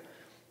girl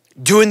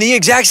doing the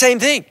exact same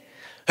thing.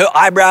 Her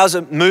eyebrows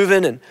are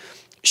moving and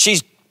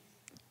she's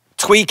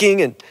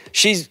tweaking and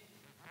she's,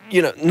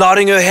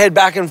 nodding her head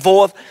back and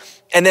forth.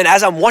 And then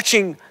as I'm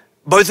watching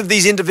both of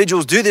these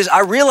individuals do this,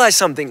 I realize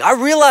something. I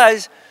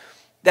realize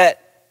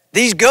that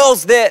these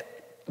girls, they're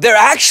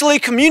actually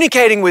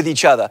communicating with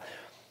each other.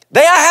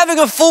 They are having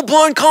a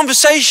full-blown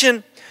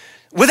conversation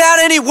without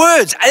any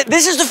words.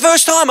 This is the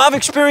first time I've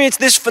experienced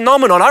this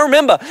phenomenon. I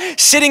remember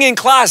sitting in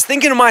class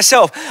thinking to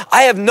myself,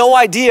 I have no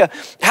idea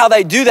how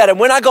they do that. And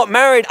when I got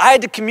married, I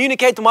had to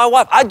communicate to my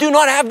wife, I do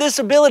not have this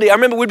ability. I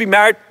remember we'd be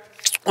married.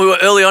 We were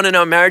early on in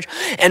our marriage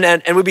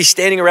and we'd be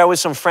standing around with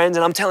some friends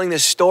and I'm telling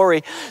this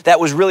story that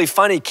was really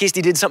funny.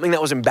 Kirsty did something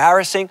that was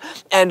embarrassing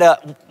and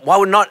why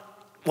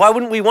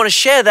wouldn't we want to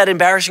share that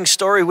embarrassing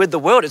story with the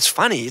world? It's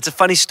funny. It's a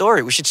funny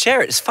story. We should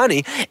share it. It's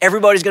funny.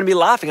 Everybody's going to be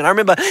laughing. And I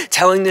remember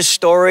telling this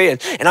story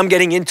and I'm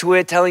getting into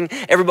it, telling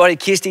everybody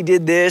Kirsty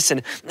did this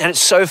and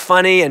it's so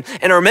funny. And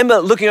I remember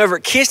looking over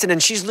at Kirsten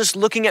and she's just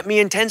looking at me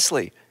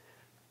intensely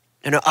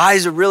and her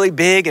eyes are really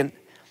big and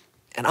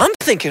I'm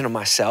thinking to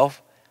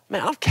myself,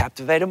 man, I've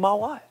captivated my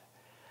wife.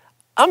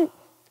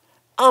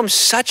 I'm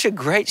such a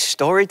great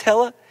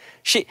storyteller.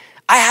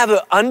 I have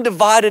her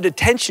undivided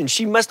attention.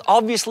 She must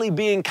obviously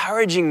be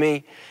encouraging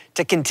me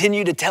to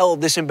continue to tell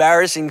this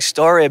embarrassing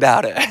story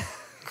about her.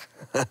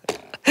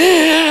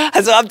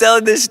 And so I'm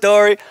telling this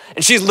story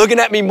and she's looking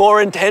at me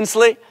more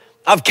intensely.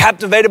 I've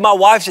captivated my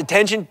wife's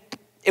attention.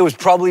 It was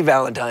probably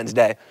Valentine's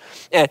Day.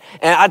 And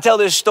I tell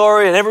this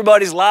story and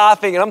everybody's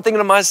laughing and I'm thinking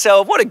to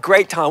myself, what a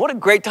great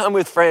time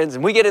with friends.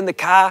 And we get in the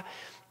car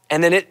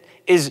and then it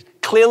is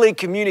clearly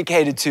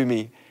communicated to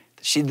me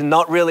that she did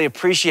not really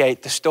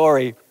appreciate the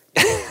story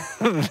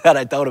that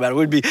I told about it.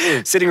 We'd be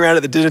sitting around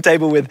at the dinner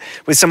table with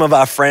some of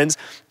our friends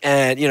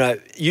and,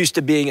 used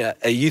to being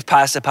a youth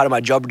pastor, part of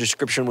my job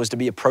description was to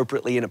be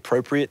appropriately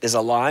inappropriate. There's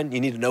a line, you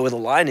need to know where the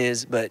line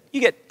is, but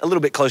you get a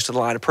little bit close to the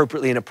line,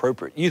 appropriately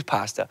inappropriate, youth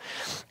pastor.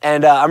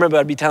 And I remember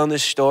I'd be telling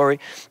this story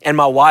and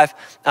my wife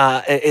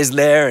is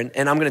there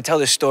and I'm gonna tell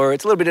this story.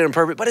 It's a little bit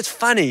inappropriate, but it's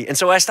funny. And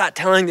so I start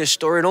telling this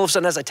story and all of a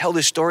sudden as I tell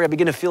this story, I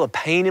begin to feel a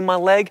pain in my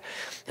leg.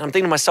 And I'm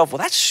thinking to myself, well,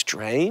 that's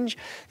strange.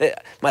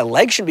 My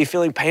leg shouldn't be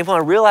feeling painful.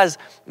 And I realize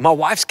my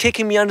wife's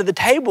kicking me under the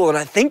table and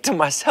I think to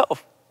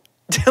myself,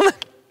 Dylan,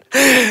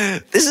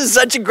 this is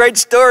such a great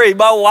story.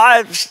 My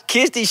wife,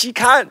 Kirsty, she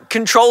can't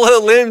control her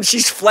limbs.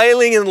 She's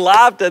flailing in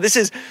laughter. This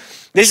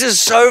is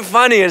so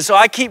funny. And so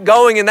I keep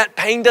going and that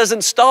pain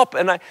doesn't stop.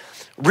 And I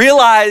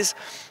realize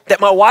that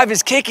my wife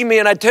is kicking me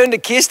and I turn to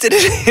Kirsten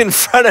in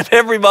front of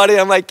everybody.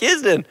 I'm like,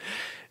 Kirsten,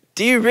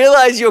 do you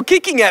realize you're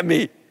kicking at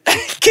me?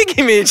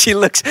 Kicking me, and she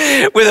looks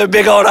with her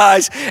big old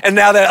eyes and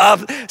now they're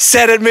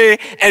upset at me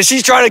and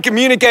she's trying to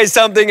communicate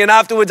something and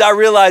afterwards I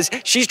realize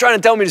she's trying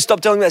to tell me to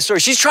stop telling that story.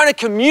 She's trying to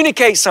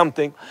communicate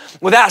something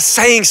without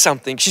saying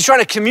something. She's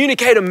trying to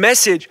communicate a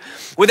message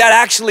without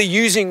actually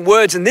using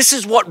words, and this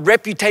is what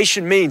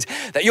reputation means,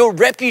 that your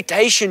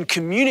reputation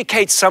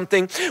communicates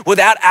something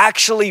without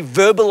actually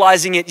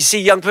verbalizing it. You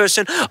see, young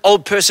person,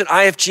 old person,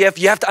 IFGF,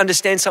 you have to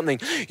understand something.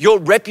 Your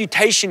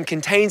reputation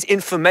contains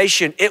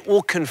information. It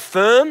will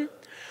confirm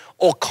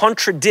or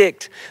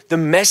contradict the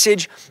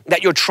message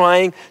that you're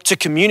trying to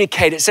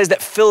communicate. It says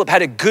that Philip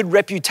had a good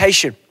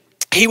reputation.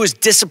 He was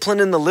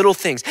disciplined in the little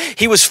things.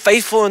 He was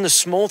faithful in the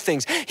small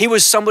things. He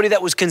was somebody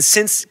that was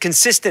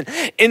consistent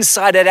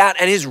inside and out,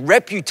 and his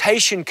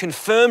reputation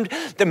confirmed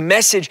the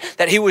message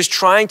that he was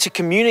trying to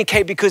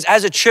communicate, because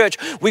as a church,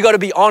 we got to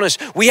be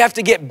honest. We have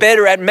to get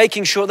better at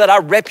making sure that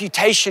our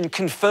reputation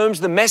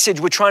confirms the message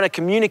we're trying to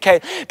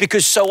communicate,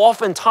 because so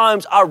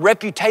oftentimes our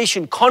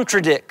reputation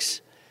contradicts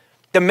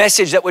the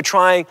message that we're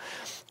trying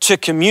to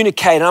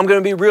communicate. And I'm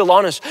going to be real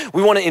honest.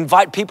 We want to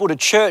invite people to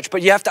church,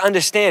 but you have to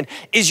understand,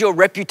 is your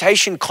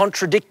reputation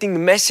contradicting the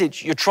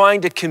message you're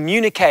trying to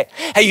communicate?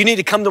 Hey, you need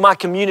to come to my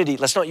community.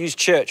 Let's not use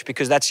church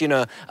because that's,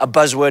 a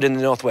buzzword in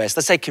the Northwest.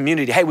 Let's say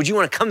community. Hey, would you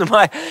want to come to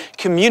my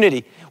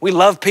community? We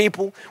love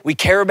people. We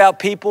care about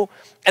people.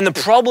 And the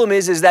problem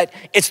is that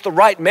it's the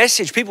right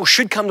message. People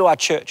should come to our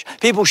church.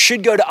 People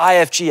should go to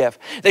IFGF.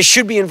 They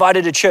should be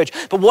invited to church.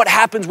 But what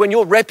happens when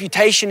your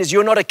reputation is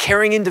you're not a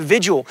caring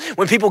individual?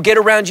 When people get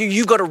around you,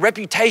 you've got a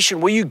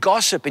reputation where you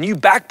gossip and you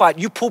backbite,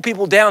 you pull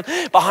people down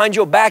behind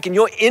your back, and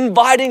you're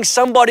inviting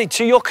somebody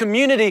to your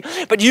community,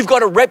 but you've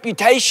got a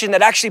reputation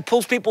that actually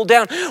pulls people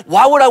down.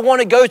 Why would I want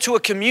to go to a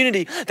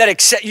community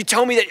that you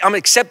tell me that I'm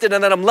accepted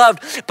and that I'm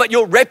loved, but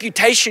your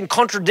reputation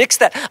contradicts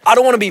that? I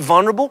don't want to be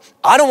vulnerable.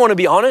 I don't want to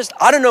be honest.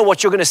 I don't know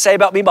what you're going to say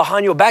about me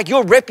behind your back.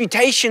 Your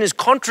reputation is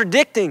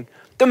contradicting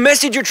the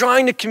message you're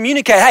trying to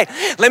communicate.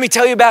 Hey, let me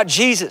tell you about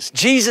Jesus.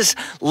 Jesus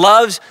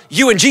loves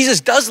you, and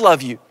Jesus does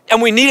love you.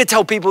 And we need to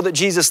tell people that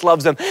Jesus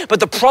loves them. But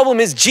the problem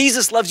is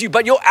Jesus loves you,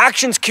 but your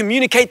actions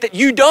communicate that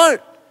you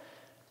don't.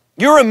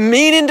 You're a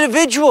mean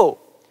individual.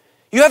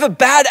 You have a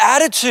bad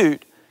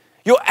attitude.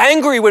 You're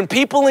angry when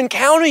people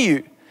encounter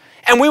you.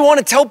 And we want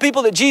to tell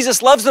people that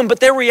Jesus loves them, but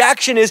their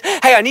reaction is,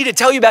 hey, I need to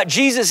tell you about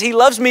Jesus. He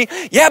loves me.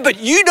 Yeah, but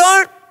you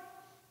don't.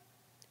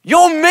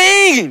 You're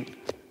mean.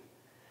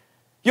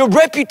 Your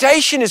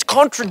reputation is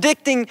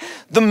contradicting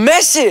the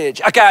message.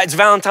 Okay, it's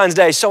Valentine's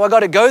Day, so I got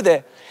to go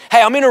there.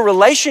 Hey, I'm in a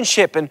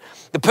relationship and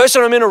the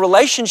person I'm in a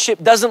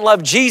relationship doesn't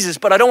love Jesus,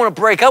 but I don't want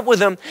to break up with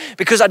them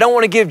because I don't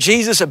want to give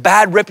Jesus a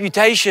bad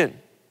reputation.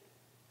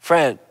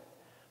 Friend,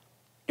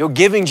 you're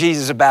giving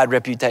Jesus a bad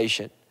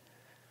reputation.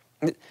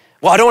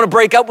 Well, I don't want to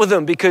break up with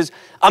them because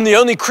I'm the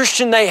only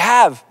Christian they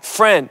have.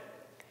 Friend,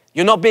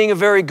 you're not being a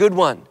very good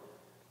one.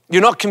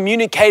 You're not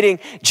communicating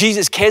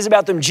Jesus cares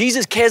about them.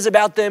 Jesus cares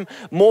about them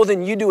more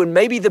than you do. And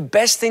maybe the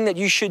best thing that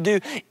you should do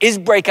is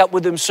break up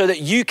with them so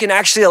that you can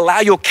actually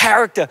allow your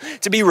character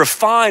to be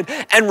refined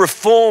and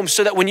reformed,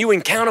 so that when you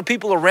encounter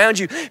people around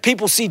you,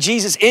 people see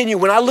Jesus in you.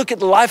 When I look at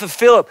the life of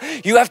Philip,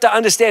 you have to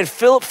understand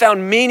Philip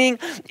found meaning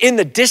in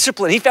the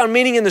discipline. He found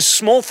meaning in the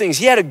small things.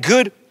 He had a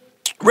good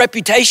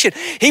reputation.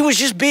 He was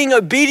just being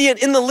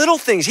obedient in the little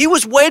things. He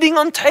was waiting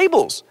on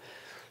tables.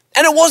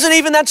 And it wasn't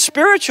even that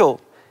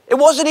spiritual. It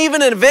wasn't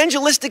even an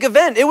evangelistic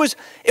event. It was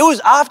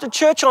after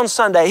church on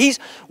Sunday. He's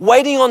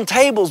waiting on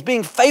tables,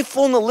 being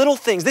faithful in the little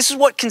things. This is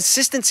what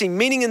consistency,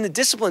 meaning in the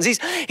disciplines.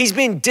 He's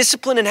being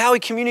disciplined in how he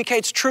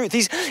communicates truth.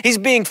 He's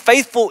being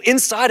faithful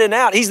inside and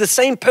out. He's the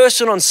same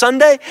person on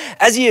Sunday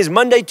as he is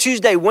Monday,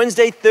 Tuesday,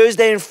 Wednesday,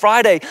 Thursday, and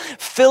Friday.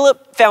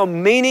 Philip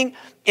found meaning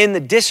in the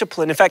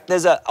discipline. In fact,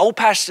 there's an old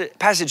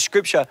passage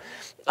scripture.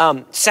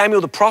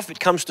 Samuel the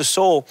prophet comes to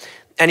Saul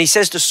and he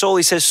says to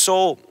Saul,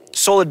 Saul,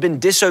 Saul had been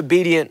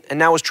disobedient and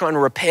now was trying to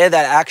repair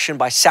that action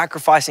by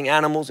sacrificing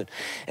animals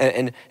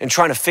and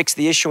trying to fix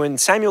the issue. And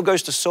Samuel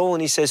goes to Saul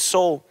and he says,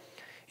 Saul,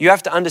 you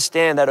have to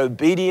understand that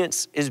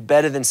obedience is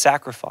better than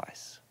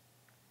sacrifice.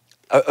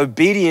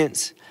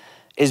 Obedience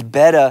is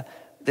better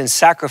than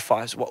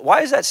sacrifice.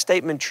 Why is that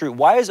statement true?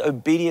 Why is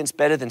obedience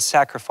better than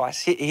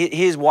sacrifice?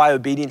 Here's why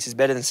obedience is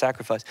better than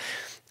sacrifice.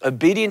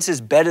 Obedience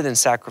is better than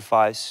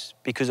sacrifice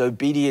because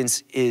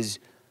obedience is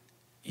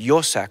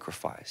your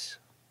sacrifice.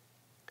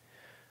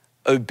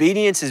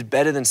 Obedience is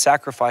better than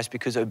sacrifice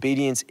because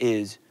obedience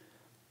is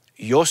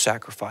your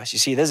sacrifice. You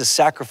see, there's a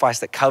sacrifice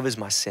that covers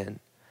my sin,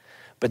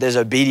 but there's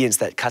obedience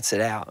that cuts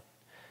it out.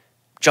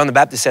 John the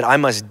Baptist said, I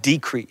must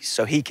decrease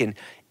so he can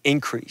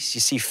increase.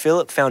 You see,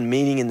 Philip found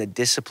meaning in the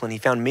discipline. He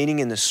found meaning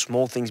in the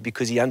small things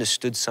because he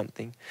understood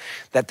something,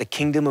 that the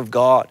kingdom of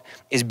God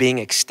is being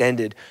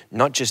extended,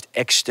 not just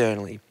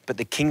externally, but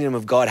the kingdom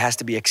of God has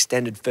to be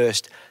extended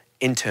first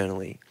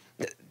internally.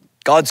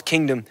 God's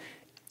kingdom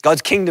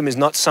is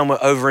not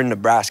somewhere over in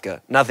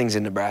Nebraska. Nothing's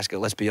in Nebraska,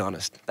 let's be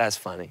honest. That's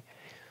funny.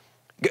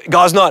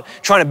 God's not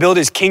trying to build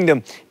his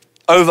kingdom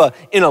over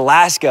in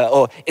Alaska,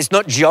 or it's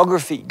not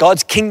geography.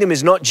 God's kingdom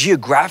is not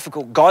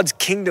geographical. God's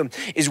kingdom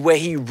is where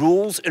he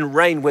rules and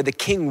reigns, where the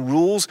king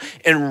rules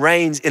and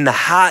reigns in the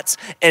hearts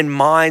and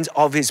minds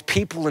of his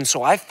people. And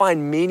so I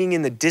find meaning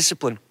in the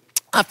discipline.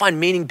 I find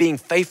meaning being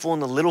faithful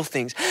in the little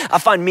things. I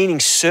find meaning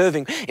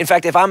serving. In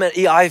fact, if I'm at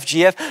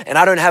IFGF and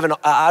I don't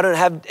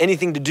have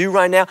anything to do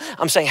right now,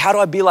 I'm saying, how do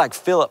I be like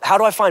Philip? How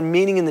do I find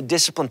meaning in the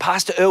discipline?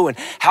 Pastor Irwin,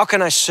 how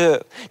can I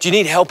serve? Do you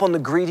need help on the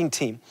greeting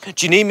team?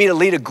 Do you need me to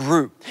lead a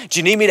group? Do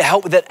you need me to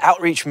help with that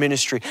outreach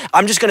ministry?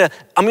 I'm just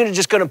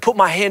gonna put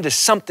my hand to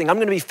something. I'm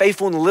gonna be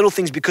faithful in the little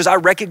things because I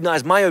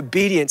recognize my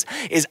obedience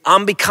is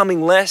I'm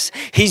becoming less,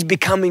 he's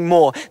becoming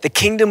more. The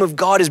kingdom of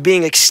God is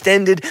being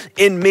extended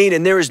in me,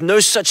 and there is no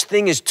such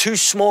thing is too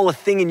small a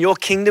thing in your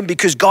kingdom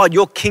because God,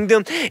 your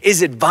kingdom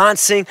is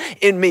advancing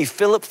in me.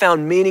 Philip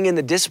found meaning in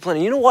the discipline.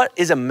 And you know what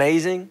is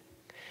amazing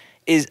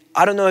is,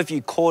 I don't know if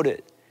you caught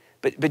it,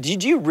 but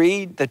did you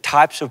read the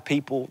types of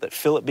people that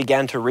Philip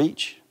began to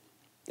reach?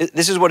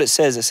 This is what it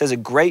says. It says a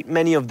great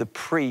many of the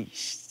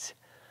priests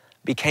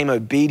became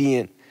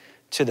obedient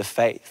to the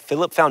faith.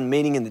 Philip found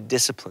meaning in the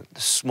discipline, the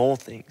small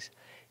things.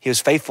 He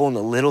was faithful in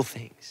the little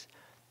things.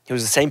 He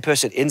was the same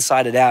person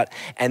inside and out.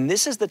 And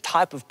this is the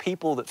type of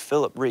people that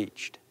Philip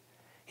reached.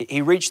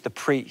 He reached the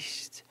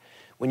priests.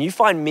 When you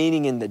find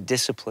meaning in the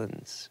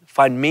disciplines,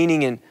 find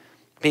meaning in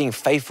being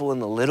faithful in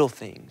the little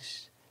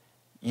things,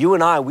 you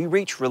and I, we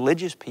reach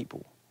religious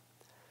people.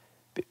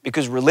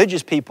 Because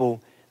religious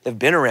people, they've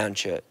been around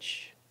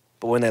church.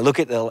 But when they look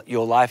at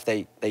your life,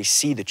 they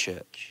see the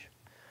church.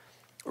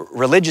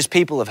 Religious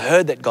people have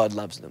heard that God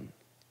loves them.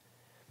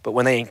 But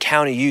when they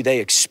encounter you, they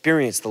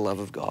experience the love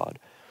of God.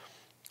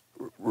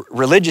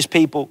 Religious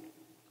people,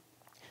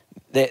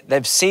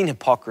 they've seen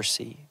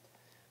hypocrisy,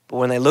 but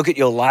when they look at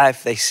your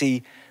life, they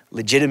see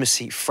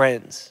legitimacy,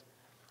 friends.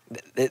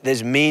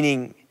 There's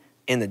meaning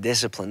in the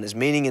discipline. There's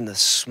meaning in the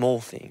small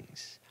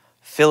things.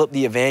 Philip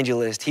the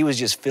evangelist, he was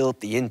just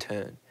Philip the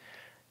intern.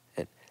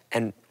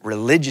 And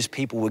religious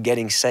people were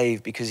getting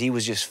saved because he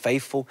was just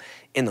faithful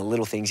in the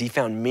little things. He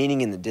found meaning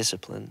in the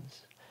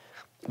disciplines.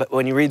 But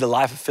when you read the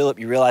life of Philip,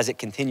 you realize it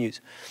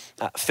continues.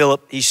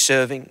 Philip, he's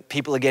serving.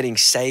 People are getting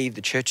saved.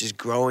 The church is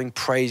growing.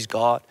 Praise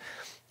God.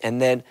 And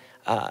then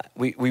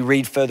we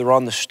read further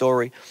on the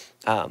story.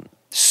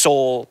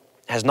 Saul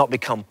has not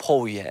become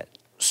Paul yet.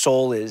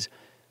 Saul is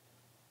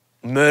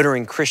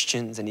murdering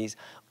Christians and he's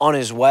on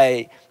his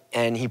way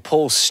and he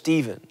pulls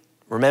Stephen.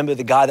 Remember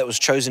the guy that was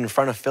chosen in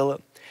front of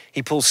Philip?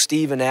 He pulls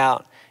Stephen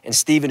out and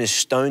Stephen is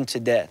stoned to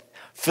death.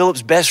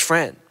 Philip's best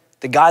friend,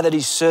 the guy that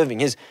he's serving,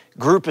 his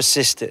group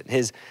assistant,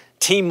 his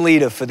team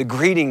leader for the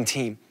greeting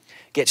team,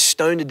 gets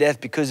stoned to death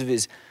because of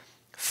his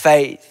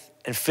faith.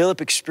 And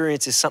Philip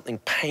experiences something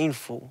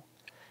painful.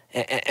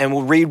 And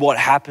we'll read what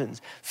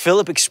happens.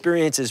 Philip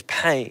experiences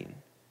pain.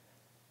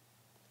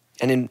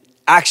 And in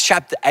Acts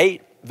chapter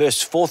 8,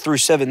 verse 4 through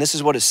 7, this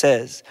is what it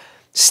says.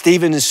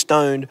 Stephen is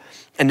stoned,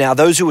 and now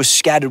those who were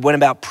scattered went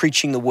about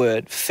preaching the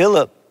word.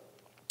 Philip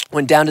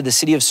went down to the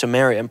city of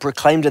Samaria and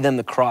proclaimed to them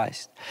the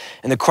Christ.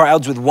 And the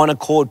crowds with one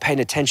accord paid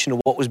attention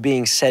to what was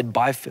being said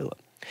by Philip.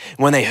 And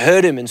when they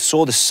heard him and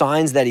saw the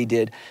signs that he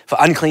did, for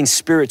unclean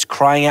spirits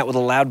crying out with a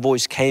loud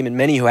voice came, and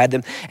many who had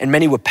them, and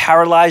many were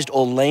paralyzed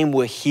or lame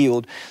were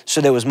healed.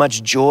 So there was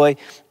much joy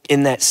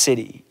in that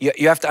city.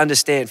 You have to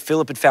understand,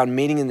 Philip had found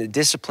meaning in the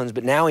disciplines,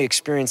 but now he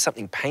experienced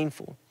something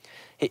painful.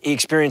 He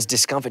experienced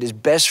discomfort. His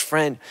best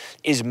friend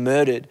is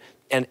murdered.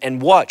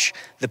 And watch,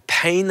 the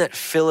pain that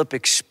Philip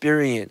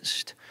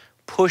experienced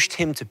pushed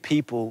him to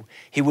people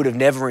he would have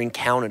never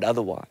encountered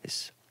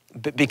otherwise.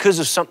 But because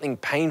of something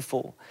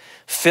painful,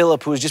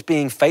 Philip, who was just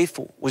being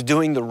faithful, was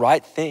doing the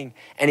right thing.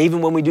 And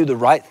even when we do the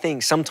right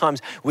thing,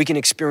 sometimes we can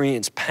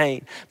experience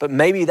pain. But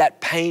maybe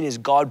that pain is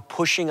God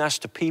pushing us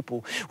to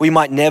people we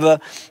might never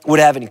would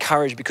have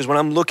encouraged. Because when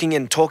I'm looking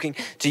and talking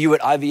to you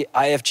at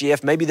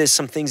IFGF, maybe there's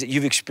some things that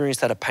you've experienced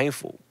that are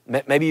painful.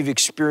 Maybe you've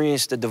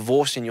experienced a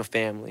divorce in your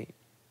family.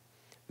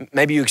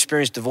 Maybe you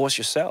experienced divorce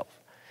yourself.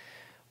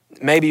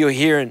 Maybe you're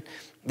here and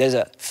there's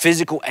a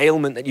physical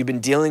ailment that you've been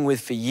dealing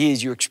with for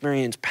years. You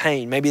experience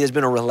pain. Maybe there's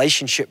been a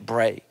relationship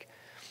break.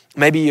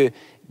 Maybe you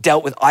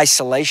dealt with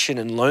isolation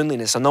and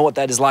loneliness. I know what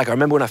that is like. I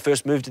remember when I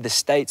first moved to the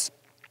States,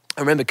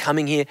 I remember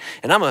coming here,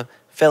 and I'm a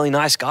fairly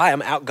nice guy.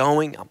 I'm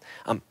outgoing.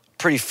 I'm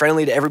pretty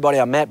friendly to everybody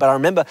I met, but I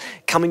remember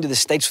coming to the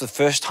States for the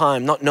first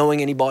time, not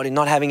knowing anybody,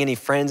 not having any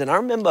friends. And I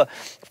remember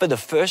for the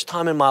first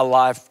time in my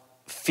life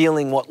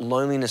feeling what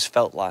loneliness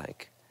felt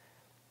like.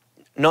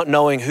 Not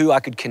knowing who I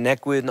could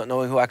connect with, not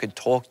knowing who I could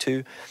talk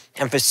to.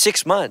 And for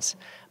 6 months,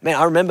 man,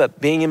 I remember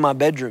being in my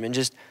bedroom and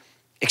just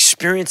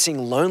experiencing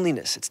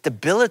loneliness. It's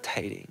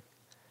debilitating.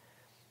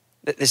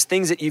 There's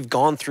things that you've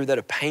gone through that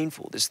are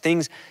painful. There's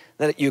things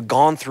that you've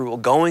gone through or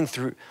going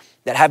through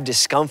that have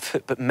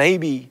discomfort, but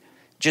maybe,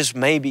 just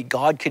maybe,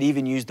 God could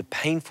even use the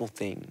painful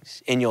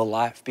things in your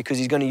life, because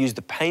he's going to use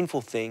the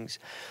painful things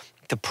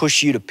to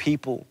push you to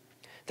people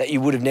that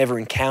you would have never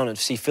encountered.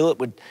 See,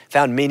 Philip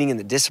found meaning in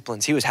the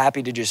disciplines. He was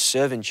happy to just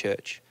serve in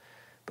church,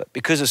 but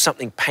because of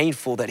something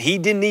painful that he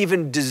didn't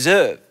even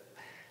deserve,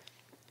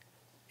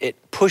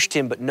 it pushed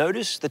him. But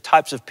notice the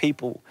types of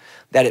people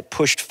that it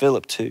pushed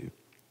Philip to.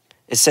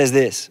 It says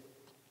this.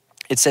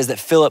 It says that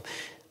Philip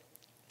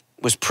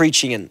was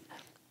preaching and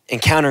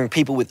encountering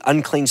people with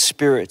unclean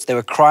spirits. They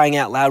were crying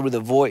out loud with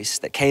a voice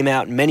that came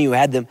out, and many who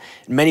had them,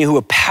 and many who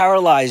were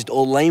paralyzed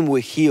or lame were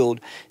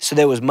healed. So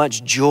there was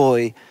much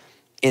joy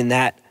in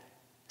that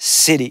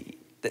city.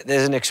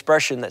 There's an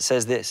expression that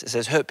says this. It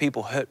says, hurt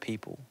people hurt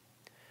people.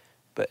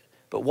 But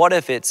what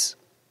if it's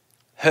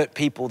hurt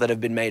people that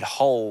have been made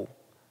whole?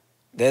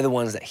 They're the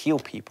ones that heal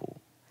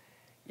people.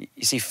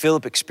 You see,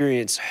 Philip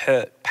experienced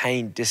hurt,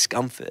 pain,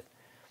 discomfort.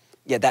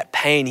 Yet that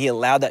pain, he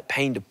allowed that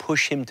pain to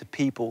push him to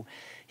people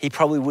he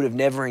probably would have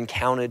never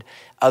encountered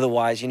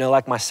otherwise. You know,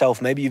 like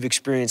myself, maybe you've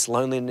experienced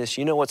loneliness.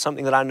 You know what's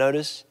something that I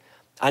notice?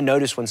 I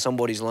notice when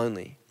somebody's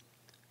lonely.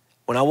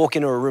 When I walk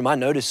into a room, I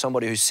notice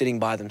somebody who's sitting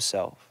by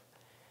themselves.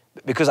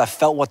 Because I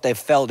felt what they've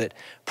felt, it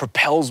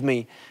propels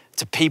me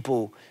to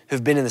people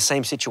who've been in the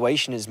same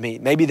situation as me.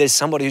 Maybe there's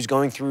somebody who's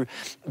going through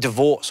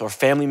divorce, or a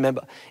family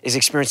member is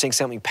experiencing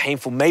something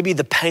painful. Maybe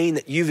the pain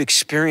that you've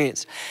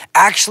experienced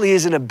actually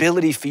is an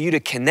ability for you to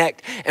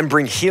connect and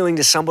bring healing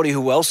to somebody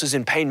who else is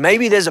in pain.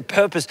 Maybe there's a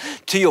purpose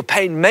to your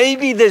pain.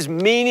 Maybe there's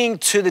meaning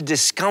to the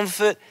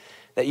discomfort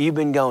that you've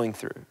been going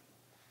through.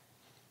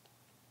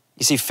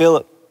 You see,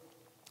 Philip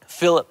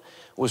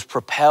was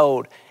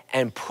propelled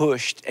and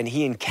pushed, and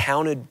he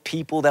encountered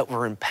people that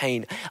were in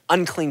pain,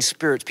 unclean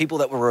spirits, people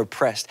that were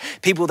oppressed,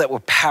 people that were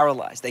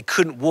paralyzed. They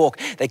couldn't walk,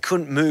 they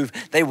couldn't move,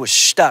 they were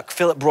stuck.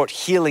 Philip brought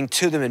healing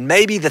to them. And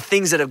maybe the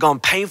things that have gone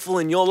painful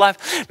in your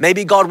life,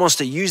 maybe God wants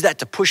to use that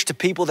to push to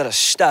people that are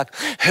stuck,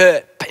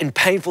 hurt, in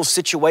painful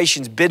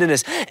situations,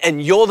 bitterness,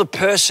 and you're the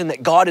person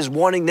that God is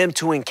wanting them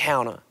to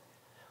encounter.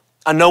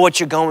 I know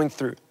what you're going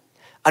through.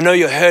 I know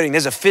you're hurting.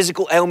 There's a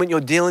physical ailment you're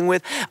dealing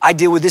with. I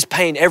deal with this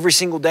pain every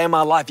single day of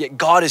my life, yet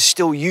God is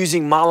still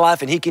using my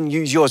life and he can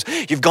use yours.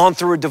 You've gone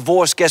through a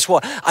divorce. Guess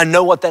what? I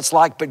know what that's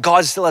like, but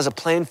God still has a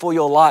plan for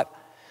your life.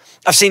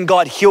 I've seen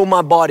God heal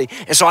my body,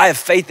 and so I have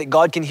faith that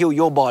God can heal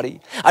your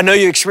body. I know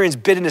you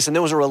experienced bitterness and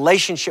there was a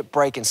relationship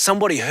break and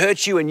somebody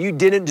hurt you and you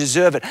didn't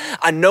deserve it.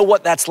 I know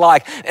what that's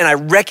like, and I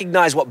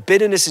recognize what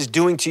bitterness is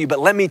doing to you. But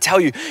let me tell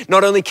you,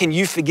 not only can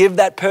you forgive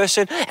that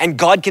person and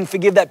God can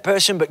forgive that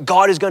person, but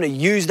God is going to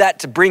use that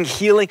to bring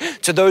healing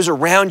to those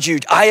around you.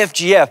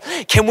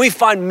 IFGF, can we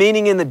find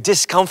meaning in the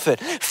discomfort?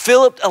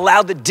 Philip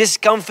allowed the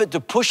discomfort to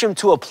push him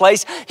to a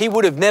place he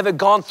would have never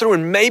gone through,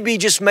 and maybe,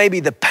 just maybe,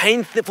 the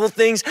painful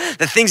things,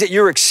 the things that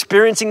you're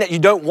experiencing that you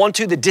don't want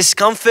to, the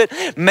discomfort,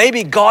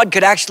 maybe God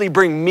could actually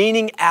bring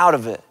meaning out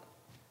of it.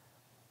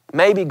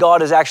 Maybe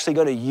God is actually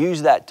going to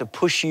use that to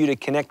push you to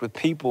connect with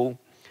people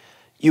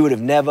you would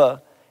have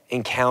never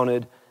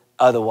encountered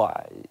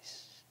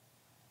otherwise.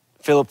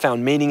 Philip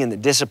found meaning in the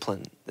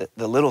discipline,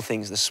 the little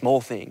things, the small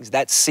things,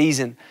 that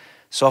season.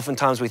 So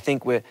oftentimes we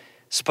think we're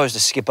supposed to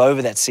skip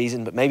over that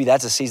season, but maybe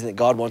that's a season that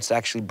God wants to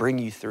actually bring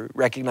you through.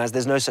 Recognize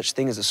there's no such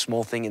thing as a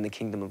small thing in the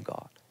kingdom of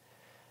God.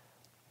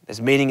 There's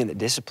meaning in the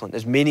discipline.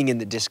 There's meaning in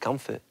the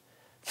discomfort.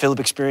 Philip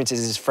experiences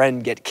his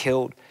friend get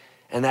killed,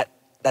 and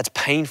that's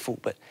painful.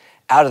 But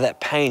out of that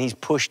pain, he's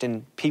pushed,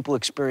 and people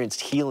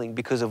experienced healing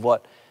because of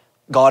what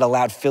God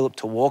allowed Philip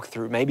to walk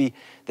through. Maybe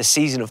the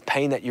season of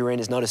pain that you're in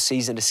is not a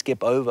season to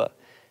skip over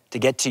to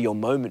get to your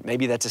moment.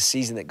 Maybe that's a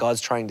season that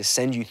God's trying to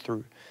send you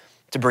through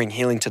to bring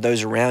healing to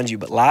those around you.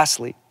 But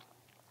lastly,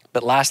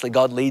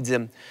 God leads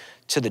them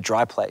to the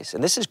dry place.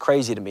 And this is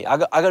crazy to me. I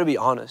got to be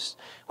honest.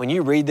 When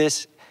you read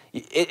this,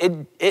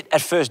 it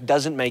at first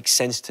doesn't make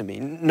sense to me.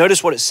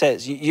 Notice what it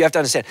says. You have to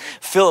understand.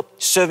 Philip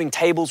serving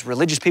tables,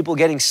 religious people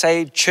getting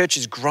saved, church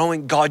is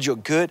growing, God, you're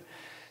good.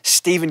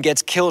 Stephen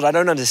gets killed. I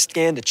don't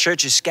understand. The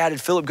church is scattered.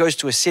 Philip goes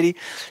to a city.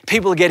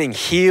 People are getting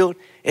healed.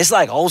 It's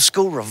like old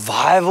school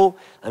revival.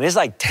 I mean, it's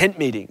like tent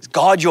meetings.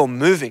 God, you're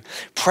moving.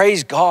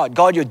 Praise God.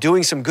 God, you're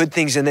doing some good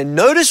things. And then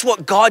notice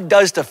what God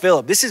does to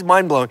Philip. This is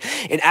mind-blowing.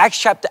 In Acts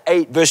chapter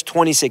 8, verse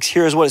 26,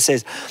 here's what it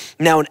says.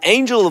 Now an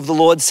angel of the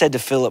Lord said to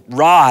Philip,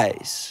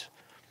 rise,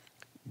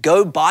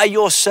 go by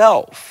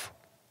yourself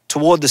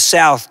toward the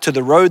south to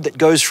the road that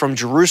goes from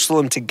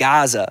Jerusalem to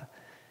Gaza.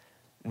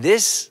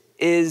 This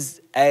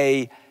is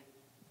a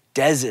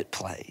desert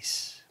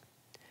place.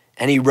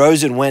 And he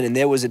rose and went, and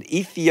there was an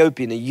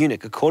Ethiopian, a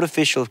eunuch, a court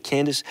official of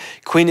Candace,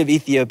 queen of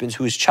Ethiopians,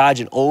 who was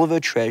charging all of her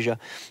treasure,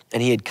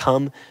 and he had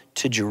come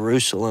to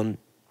Jerusalem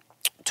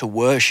to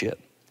worship.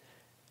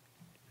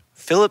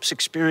 Philip's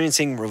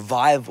experiencing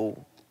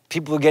revival.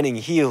 People are getting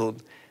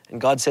healed,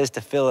 and God says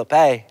to Philip,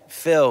 hey,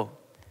 Phil,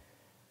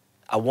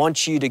 I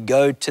want you to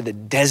go to the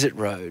desert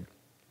road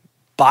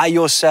by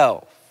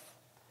yourself.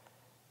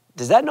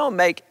 Does that not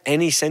make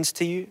any sense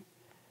to you?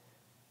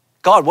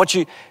 God,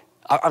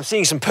 I'm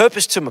seeing some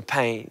purpose to my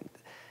pain.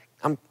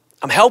 I'm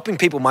helping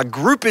people. My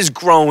group is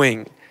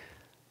growing.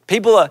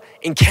 People are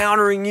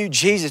encountering you,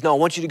 Jesus. No, I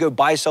want you to go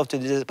by yourself to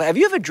the desert. But have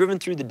you ever driven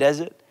through the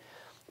desert?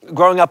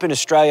 Growing up in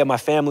Australia, my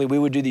family, we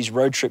would do these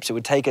road trips. It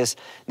would take us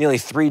nearly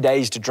 3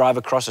 days to drive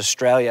across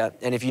Australia.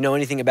 And if you know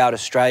anything about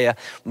Australia,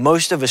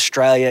 most of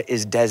Australia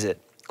is desert.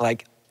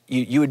 Like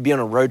you would be on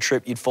a road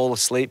trip, you'd fall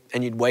asleep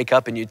and you'd wake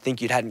up and you'd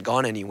think you hadn't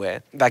gone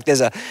anywhere. In fact,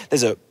 there's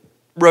a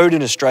road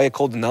in Australia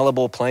called the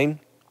Nullarbor Plain.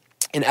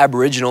 In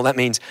Aboriginal, that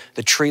means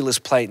the treeless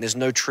plain. There's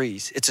no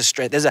trees. It's a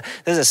straight. There's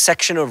a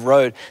section of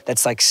road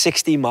that's like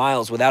 60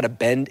 miles without a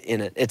bend in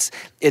it. It's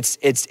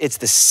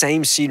the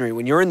same scenery.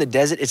 When you're in the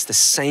desert, it's the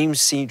same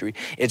scenery.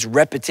 It's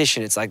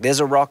repetition. It's like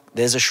there's a rock,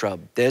 there's a shrub,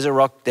 there's a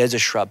rock, there's a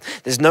shrub.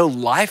 There's no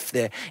life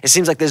there. It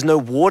seems like there's no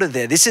water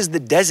there. This is the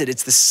desert.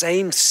 It's the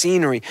same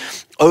scenery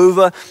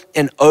over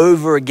and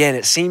over again.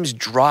 It seems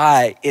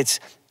dry.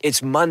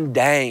 It's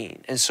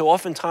mundane. And so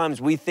oftentimes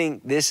we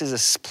think this is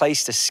a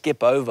place to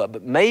skip over,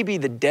 but maybe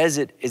the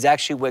desert is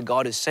actually where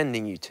God is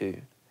sending you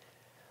to.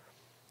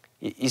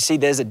 You see,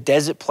 there's a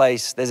desert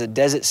place, there's a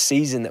desert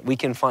season that we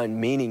can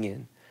find meaning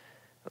in.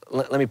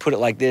 Let me put it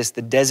like this.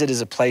 The desert is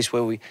a place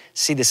where we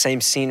see the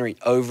same scenery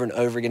over and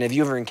over again. Have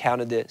you ever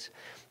encountered this?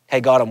 Hey,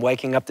 God, I'm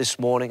waking up this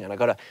morning and I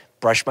got to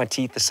brush my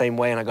teeth the same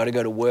way and I got to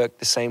go to work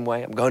the same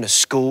way. I'm going to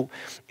school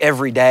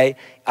every day.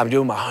 I'm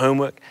doing my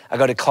homework. I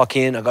got to clock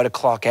in. I got to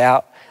clock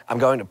out. I'm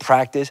going to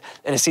practice.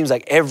 And it seems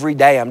like every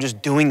day I'm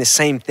just doing the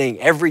same thing.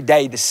 Every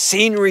day the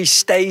scenery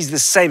stays the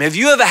same. Have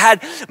you ever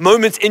had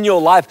moments in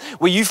your life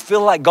where you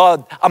feel like,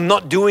 God, I'm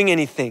not doing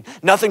anything.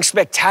 Nothing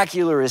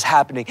spectacular is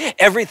happening.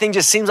 Everything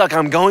just seems like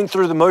I'm going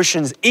through the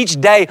motions. Each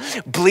day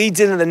bleeds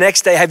into the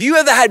next day. Have you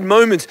ever had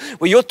moments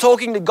where you're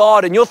talking to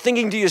God and you're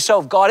thinking to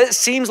yourself, God, it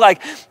seems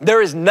like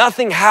there is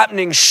nothing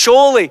happening.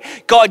 Surely,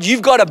 God,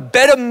 you've got a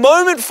better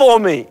moment for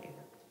me.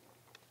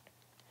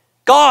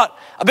 God,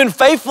 I've been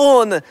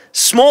faithful in the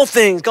small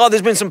things. God,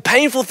 there's been some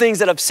painful things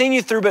that I've seen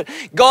you through, but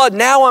God,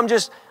 now I'm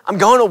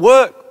going to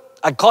work.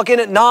 I clock in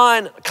at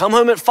 9, I come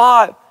home at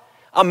 5.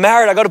 I'm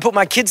married, I got to put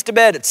my kids to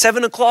bed at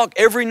 7 o'clock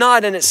every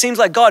night. And it seems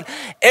like, God,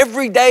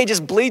 every day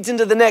just bleeds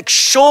into the next.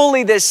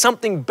 Surely there's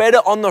something better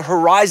on the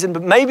horizon,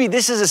 but maybe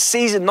this is a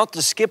season not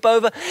to skip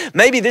over.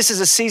 Maybe this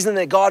is a season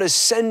that God is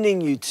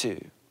sending you to.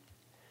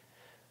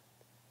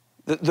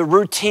 The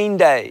routine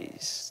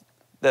days,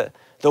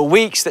 the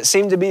weeks that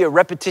seem to be a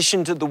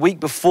repetition to the week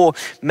before,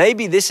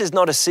 maybe this is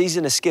not a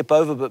season to skip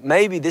over, but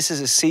maybe this is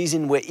a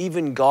season where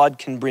even God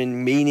can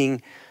bring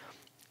meaning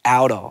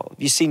out of.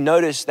 You see,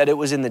 notice that it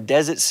was in the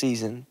desert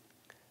season,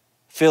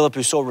 Philip,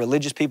 who saw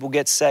religious people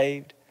get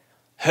saved,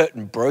 hurt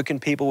and broken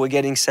people were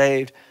getting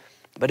saved,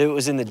 but it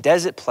was in the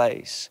desert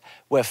place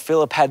where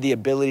Philip had the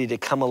ability to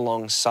come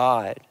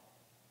alongside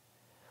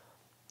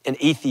an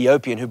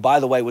Ethiopian, who, by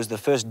the way, was the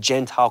first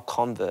Gentile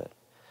convert,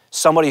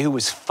 somebody who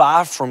was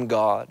far from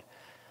God.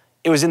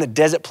 It was in the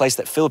desert place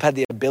that Philip had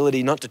the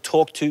ability not to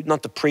talk to,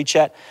 not to preach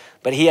at,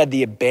 but he had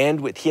the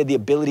bandwidth, he had the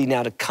ability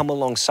now to come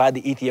alongside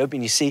the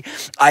Ethiopian. You see,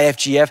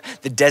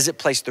 IFGF, the desert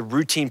place, the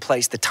routine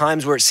place, the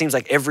times where it seems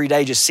like every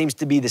day just seems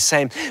to be the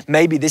same.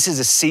 Maybe this is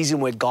a season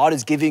where God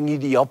is giving you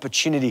the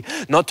opportunity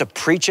not to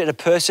preach at a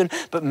person,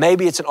 but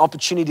maybe it's an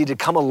opportunity to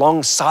come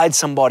alongside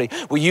somebody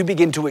where you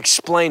begin to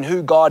explain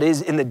who God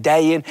is in the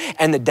day in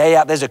and the day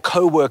out. There's a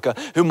coworker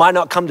who might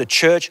not come to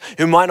church,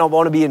 who might not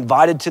want to be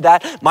invited to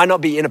that, might not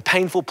be in a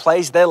painful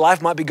place. Their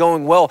life might be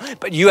going well,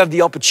 but you have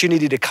the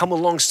opportunity to come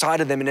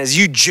alongside of them. And as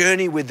you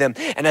journey with them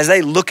and as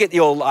they look at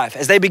your life,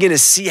 as they begin to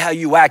see how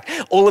you act,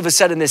 all of a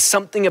sudden there's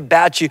something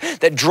about you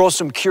that draws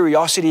some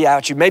curiosity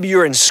out you. Maybe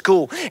you're in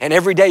school and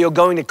every day you're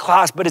going to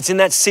class, but it's in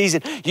that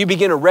season you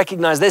begin to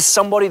recognize there's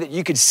somebody that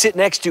you could sit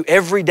next to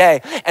every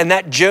day, and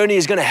that journey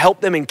is going to help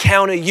them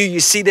encounter you.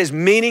 You see, there's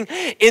meaning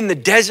in the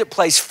desert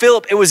place.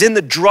 Philip, it was in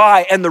the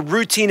dry and the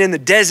routine in the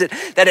desert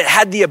that it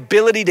had the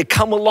ability to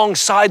come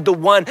alongside the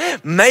one.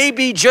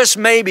 Maybe, just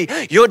maybe,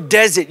 your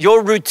desert,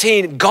 your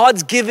routine,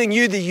 God's giving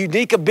you the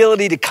unique ability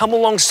ability to come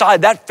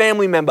alongside that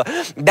family member,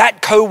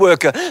 that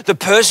coworker, the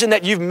person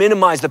that you've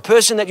minimized, the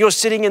person that you're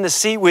sitting in the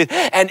seat with.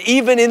 And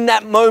even in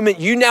that moment,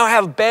 you now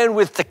have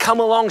bandwidth to come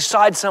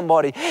alongside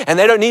somebody. And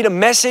they don't need a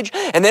message,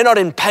 and they're not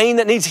in pain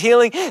that needs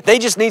healing. They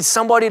just need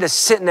somebody to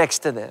sit next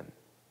to them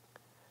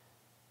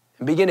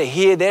and begin to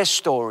hear their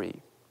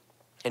story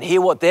and hear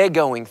what they're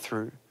going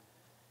through.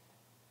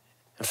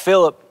 And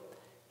Philip,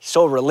 he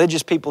saw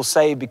religious people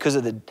saved because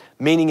of the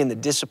meaning in the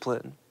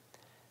discipline.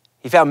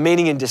 He found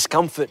meaning in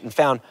discomfort and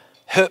found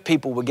hurt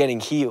people were getting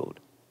healed.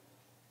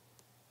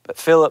 But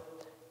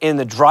Philip, in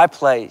the dry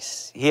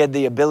place, he had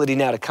the ability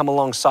now to come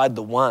alongside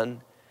the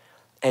one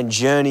and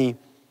journey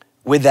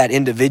with that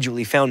individual.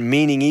 He found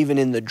meaning even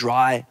in the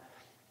dry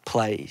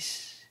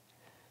place.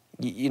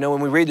 You know,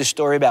 when we read the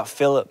story about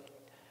Philip,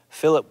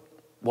 Philip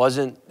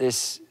wasn't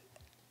this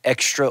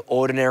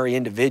extraordinary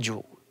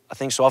individual. I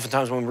think so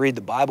oftentimes when we read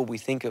the Bible, we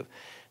think of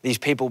these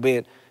people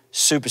being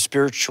super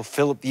spiritual.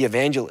 Philip the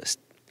evangelist,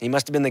 he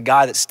must have been the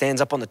guy that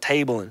stands up on the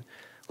table and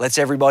lets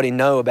everybody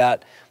know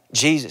about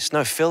Jesus.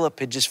 No, Philip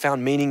had just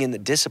found meaning in the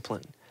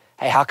discipline.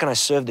 Hey, how can I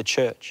serve the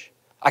church?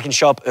 I can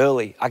show up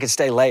early. I can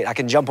stay late. I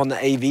can jump on the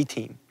AV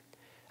team.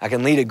 I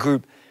can lead a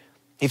group.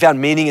 He found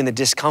meaning in the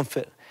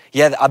discomfort.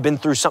 Yeah, I've been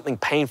through something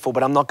painful,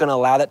 but I'm not going to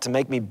allow that to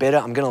make me bitter.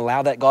 I'm going to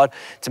allow that, God,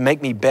 to make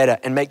me better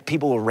and make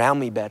people around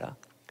me better.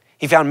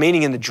 He found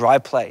meaning in the dry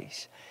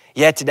place.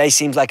 Yeah, today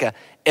seems like a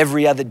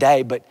every other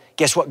day, but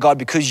guess what, God?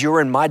 Because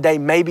you're in my day,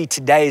 maybe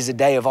today is a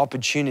day of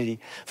opportunity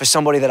for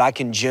somebody that I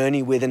can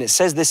journey with. And it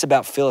says this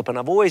about Philip, and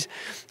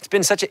it's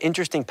been such an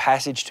interesting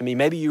passage to me.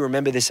 Maybe you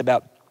remember this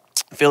about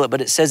Philip,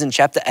 but it says in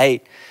chapter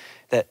 8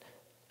 that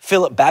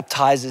Philip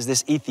baptizes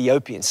this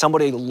Ethiopian,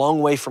 somebody a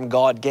long way from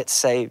God gets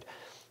saved.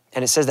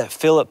 And it says that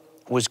Philip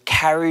was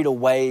carried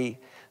away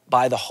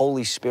by the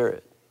Holy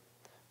Spirit.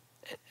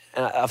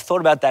 And I've thought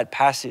about that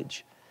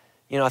passage.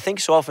 You know, I think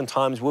so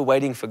oftentimes we're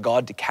waiting for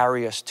God to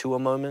carry us to a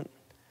moment.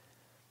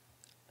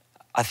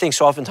 I think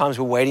so oftentimes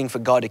we're waiting for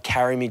God to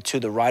carry me to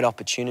the right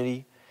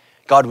opportunity.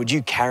 God, would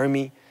you carry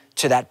me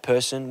to that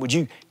person? Would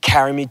you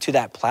carry me to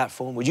that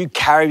platform? Would you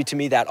carry to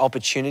me that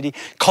opportunity?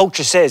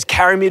 Culture says,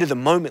 carry me to the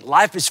moment.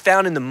 Life is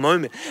found in the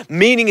moment.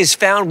 Meaning is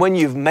found when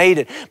you've made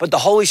it. But the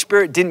Holy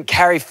Spirit didn't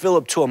carry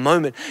Philip to a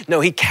moment.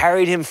 No, he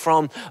carried him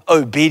from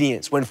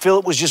obedience. When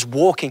Philip was just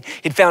walking,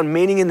 he'd found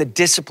meaning in the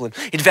discipline.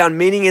 He'd found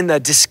meaning in the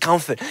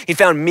discomfort. He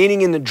found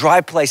meaning in the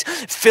dry place.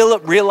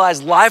 Philip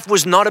realized life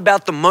was not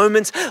about the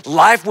moments.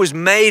 Life was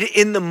made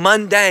in the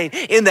mundane,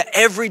 in the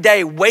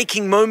everyday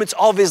waking moments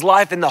of his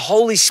life. And the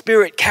Holy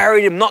Spirit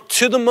carried him not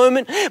to the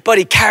moment, but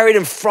he carried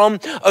him from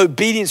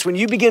obedience. When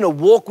you begin to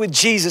walk with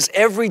Jesus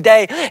every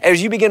day,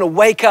 as you begin to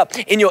wake up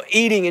in your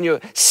eating and your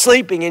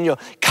sleeping and your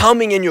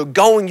coming and your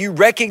going, you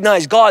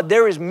recognize, God,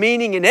 there is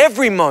meaning in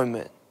every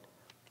moment.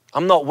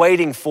 I'm not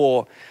waiting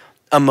for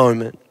a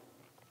moment.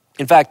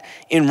 In fact,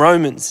 in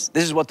Romans,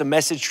 this is what the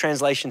Message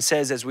translation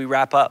says as we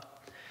wrap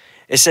up.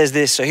 It says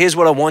this, so here's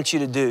what I want you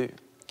to do.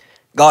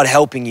 God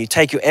helping you,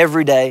 take your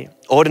everyday,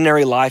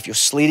 ordinary life, your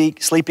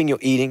sleeping, your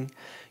eating,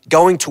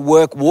 going to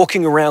work,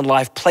 walking around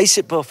life, place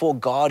it before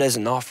God as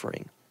an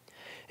offering.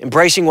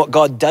 Embracing what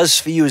God does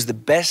for you is the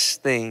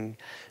best thing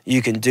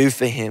you can do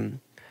for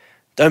him.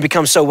 Don't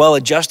become so well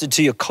adjusted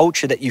to your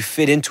culture that you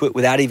fit into it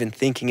without even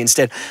thinking.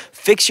 Instead,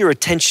 fix your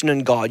attention on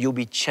God. You'll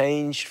be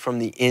changed from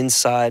the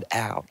inside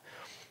out.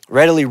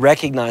 Readily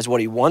recognize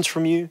what he wants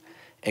from you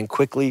and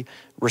quickly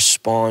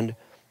respond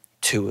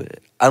to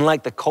it.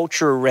 Unlike the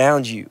culture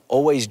around you,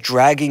 always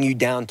dragging you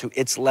down to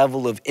its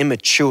level of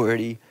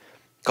immaturity,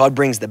 God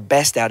brings the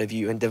best out of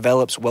you and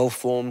develops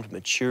well-formed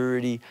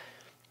maturity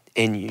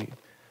in you.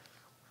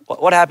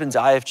 What happens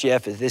at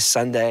IFGF is this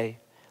Sunday,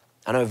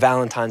 I know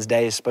Valentine's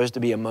Day is supposed to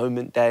be a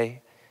moment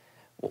day.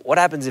 What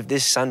happens if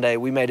this Sunday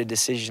we made a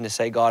decision to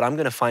say, God, I'm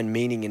going to find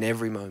meaning in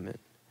every moment.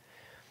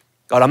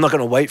 God, I'm not going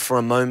to wait for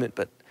a moment,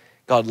 but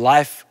God,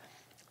 life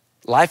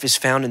is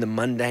found in the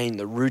mundane,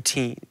 the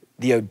routine,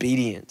 the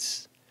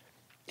obedience,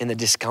 in the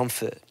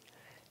discomfort,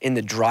 in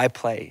the dry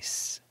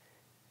place.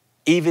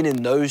 Even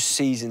in those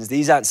seasons,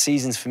 these aren't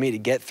seasons for me to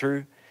get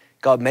through.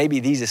 God, maybe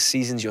these are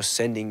seasons you're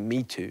sending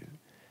me to.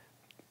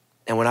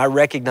 And when I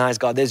recognize,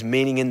 God, there's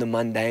meaning in the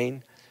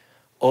mundane,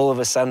 all of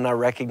a sudden I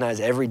recognize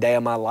every day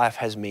of my life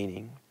has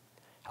meaning.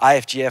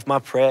 IFGF, my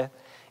prayer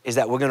is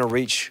that we're going to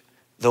reach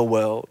the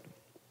world,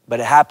 but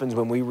it happens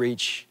when we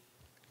reach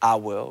our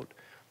world.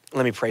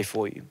 Let me pray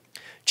for you.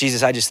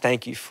 Jesus, I just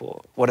thank you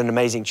for what an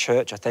amazing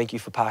church. I thank you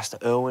for Pastor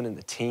Irwin and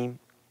the team.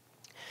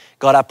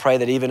 God, I pray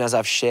that even as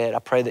I've shared, I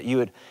pray that you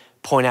would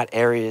point out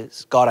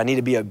areas. God, I need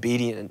to be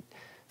obedient and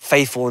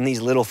faithful in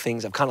these little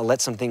things. I've kind of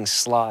let some things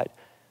slide.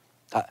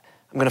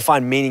 I'm going to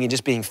find meaning in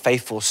just being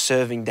faithful,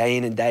 serving day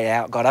in and day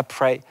out. God, I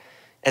pray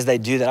as they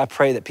do that, I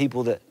pray that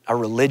people that are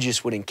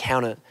religious would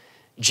encounter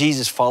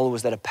Jesus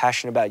followers that are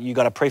passionate about you.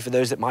 God, I pray for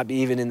those that might be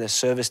even in the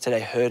service today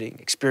hurting,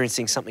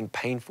 experiencing something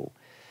painful.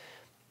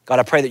 God,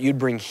 I pray that you'd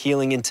bring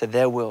healing into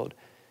their world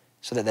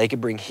so that they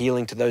could bring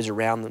healing to those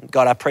around them.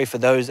 God, I pray for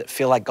those that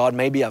feel like, God,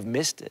 maybe I've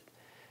missed it.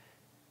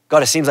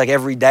 God, it seems like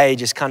every day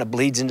just kind of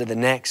bleeds into the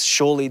next.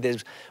 Surely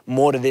there's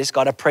more to this.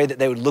 God, I pray that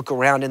they would look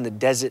around in the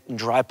desert and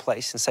dry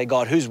place and say,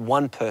 God, who's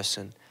one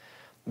person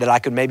that I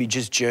could maybe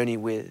just journey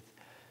with?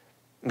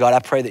 God, I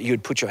pray that you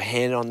would put your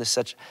hand on this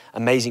such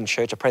amazing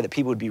church. I pray that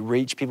people would be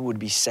reached, people would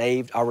be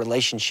saved. Our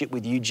relationship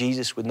with you,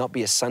 Jesus, would not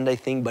be a Sunday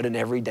thing, but an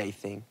everyday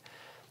thing.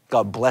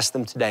 God, bless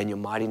them today in your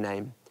mighty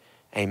name.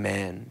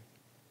 Amen.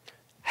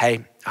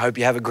 Hey, I hope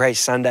you have a great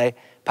Sunday.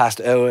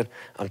 Pastor Erwin,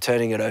 I'm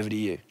turning it over to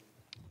you.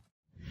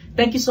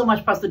 Thank you so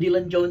much, Pastor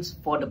Dylan Jones,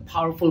 for the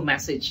powerful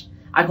message.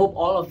 I hope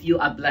all of you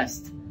are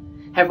blessed.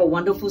 Have a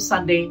wonderful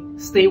Sunday.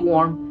 Stay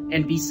warm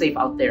and be safe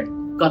out there.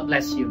 God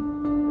bless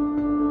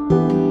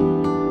you.